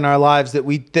things in our lives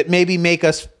that maybe make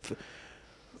us...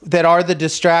 that are the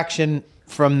distraction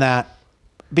from that.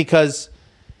 Because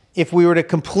if we were to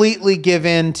completely give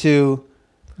in to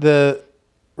the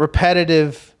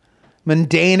repetitive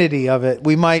mundanity of it,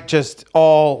 we might just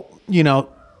all,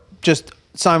 just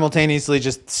simultaneously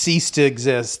just cease to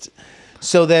exist.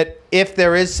 So that if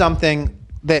there is something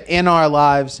that in our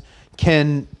lives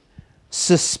can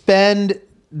suspend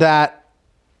that,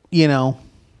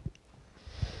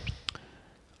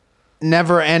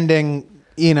 never ending,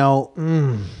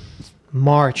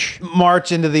 march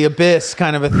into the abyss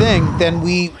kind of a thing, then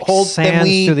we hold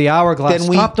Sands through the hourglass.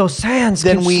 Stop those sands.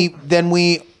 Then we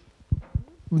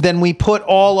put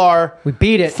all our We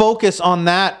beat it. focus on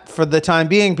that for the time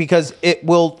being, because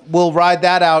we'll ride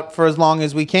that out for as long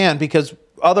as we can, because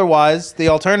otherwise the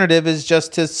alternative is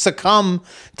just to succumb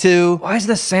to... Why is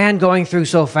the sand going through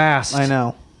so fast? I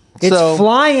know. It's So,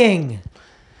 flying.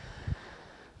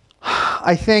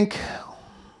 I think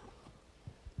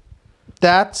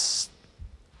that's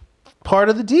part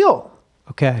of the deal,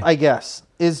 Okay. I guess,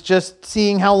 is just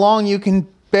seeing how long you can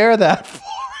bear that for.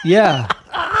 Yeah.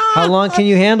 How long can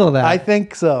you handle that? I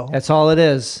think so. That's all it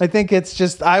is. I think it's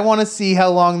just, I want to see how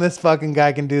long this fucking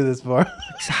guy can do this for.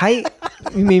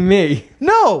 You mean me?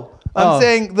 No, I'm Oh.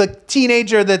 saying the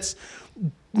teenager that's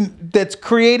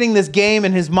creating this game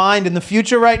in his mind in the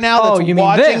future right now. Oh, That's you mean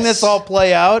watching this. this all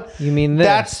play out. You mean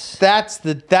this. That's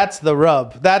the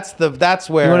rub. That's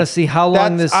where You wanna see how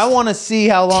long this I want to see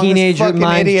how long teenager this fucking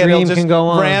mind's idiot will dream just can go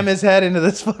on. ram his head into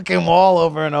this fucking wall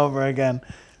over and over again.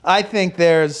 I think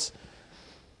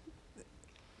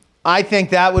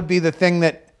that would be the thing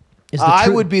that Is the I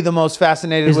truth- would be the most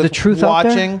fascinated Is with the truth out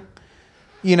there? watching.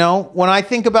 When I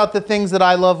think about the things that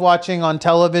I love watching on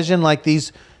television, like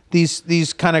these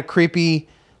kind of creepy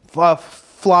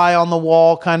fly on the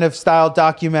wall kind of style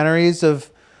documentaries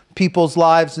of people's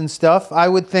lives and stuff, I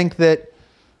would think that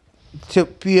to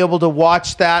be able to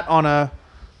watch that on a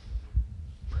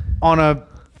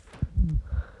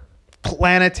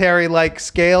planetary like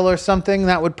scale or something,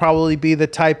 that would probably be the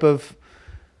type of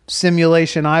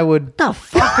simulation I would... The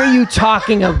fuck are you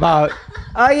talking about?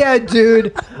 Oh yeah,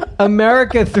 dude.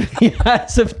 America through the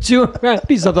eyes of two Americans.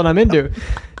 Be something I'm into.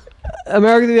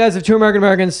 America through the eyes of two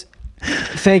Americans.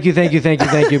 Thank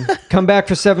you. Come back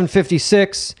for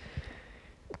 756.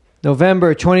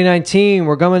 November 2019.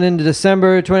 We're going into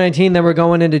December 2019. Then we're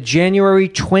going into January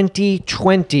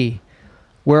 2020,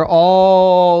 where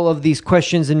all of these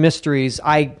questions and mysteries,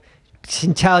 I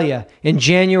can tell you, in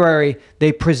January,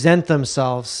 they present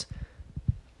themselves.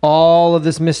 All of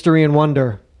this mystery and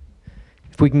wonder.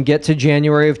 If we can get to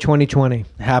January of 2020.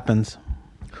 happens.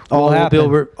 Will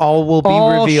happen. All will be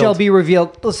All revealed. shall be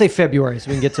revealed. Let's say February, so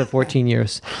we can get to 14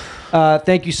 years.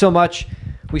 Thank you so much.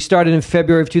 We started in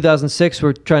February of 2006.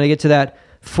 We're trying to get to that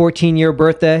 14-year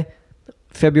birthday.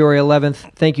 February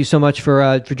 11th. Thank you so much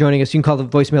for joining us. You can call the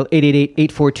voicemail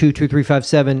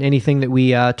 888-842-2357. Anything that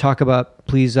we talk about,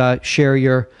 please share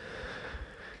your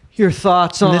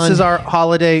thoughts on. And this is our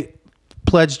holiday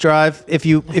pledge drive. If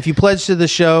you pledge to the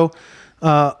show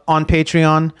on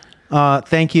Patreon,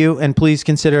 thank you, and please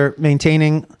consider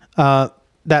maintaining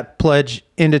that pledge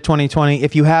into 2020.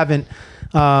 If you haven't,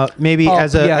 maybe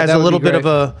as a little bit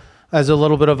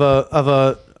of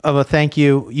a thank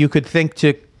you, you could think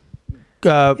to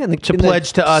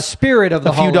pledge to us spirit of the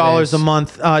a few holidays. dollars a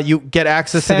month. You get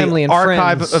access Family to and the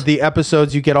archive friends. of the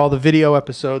episodes. You get all the video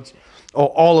episodes,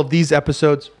 all of these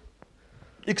episodes.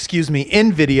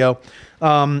 In video.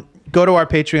 Go to our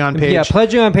Patreon page. Yeah,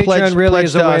 pledging on Patreon really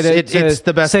is a way to it's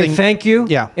the best say thing. thank you.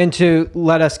 Yeah. And to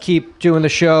let us keep doing the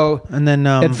show. And then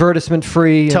Advertisement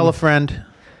free. tell a friend.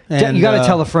 And, You got to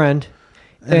tell a friend.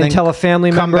 then And tell a family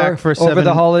come member back for over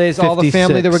the holidays. All the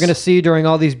family that we're 7:56. going to see during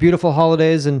all these beautiful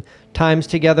holidays and times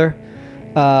together.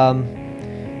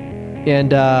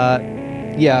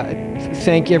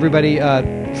 Thank everybody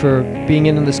for being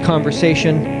in this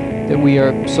conversation that we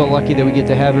are so lucky that we get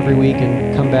to have every week,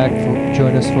 and come back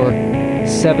join us for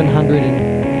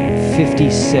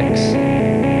 756.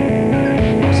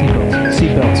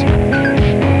 Seatbelts.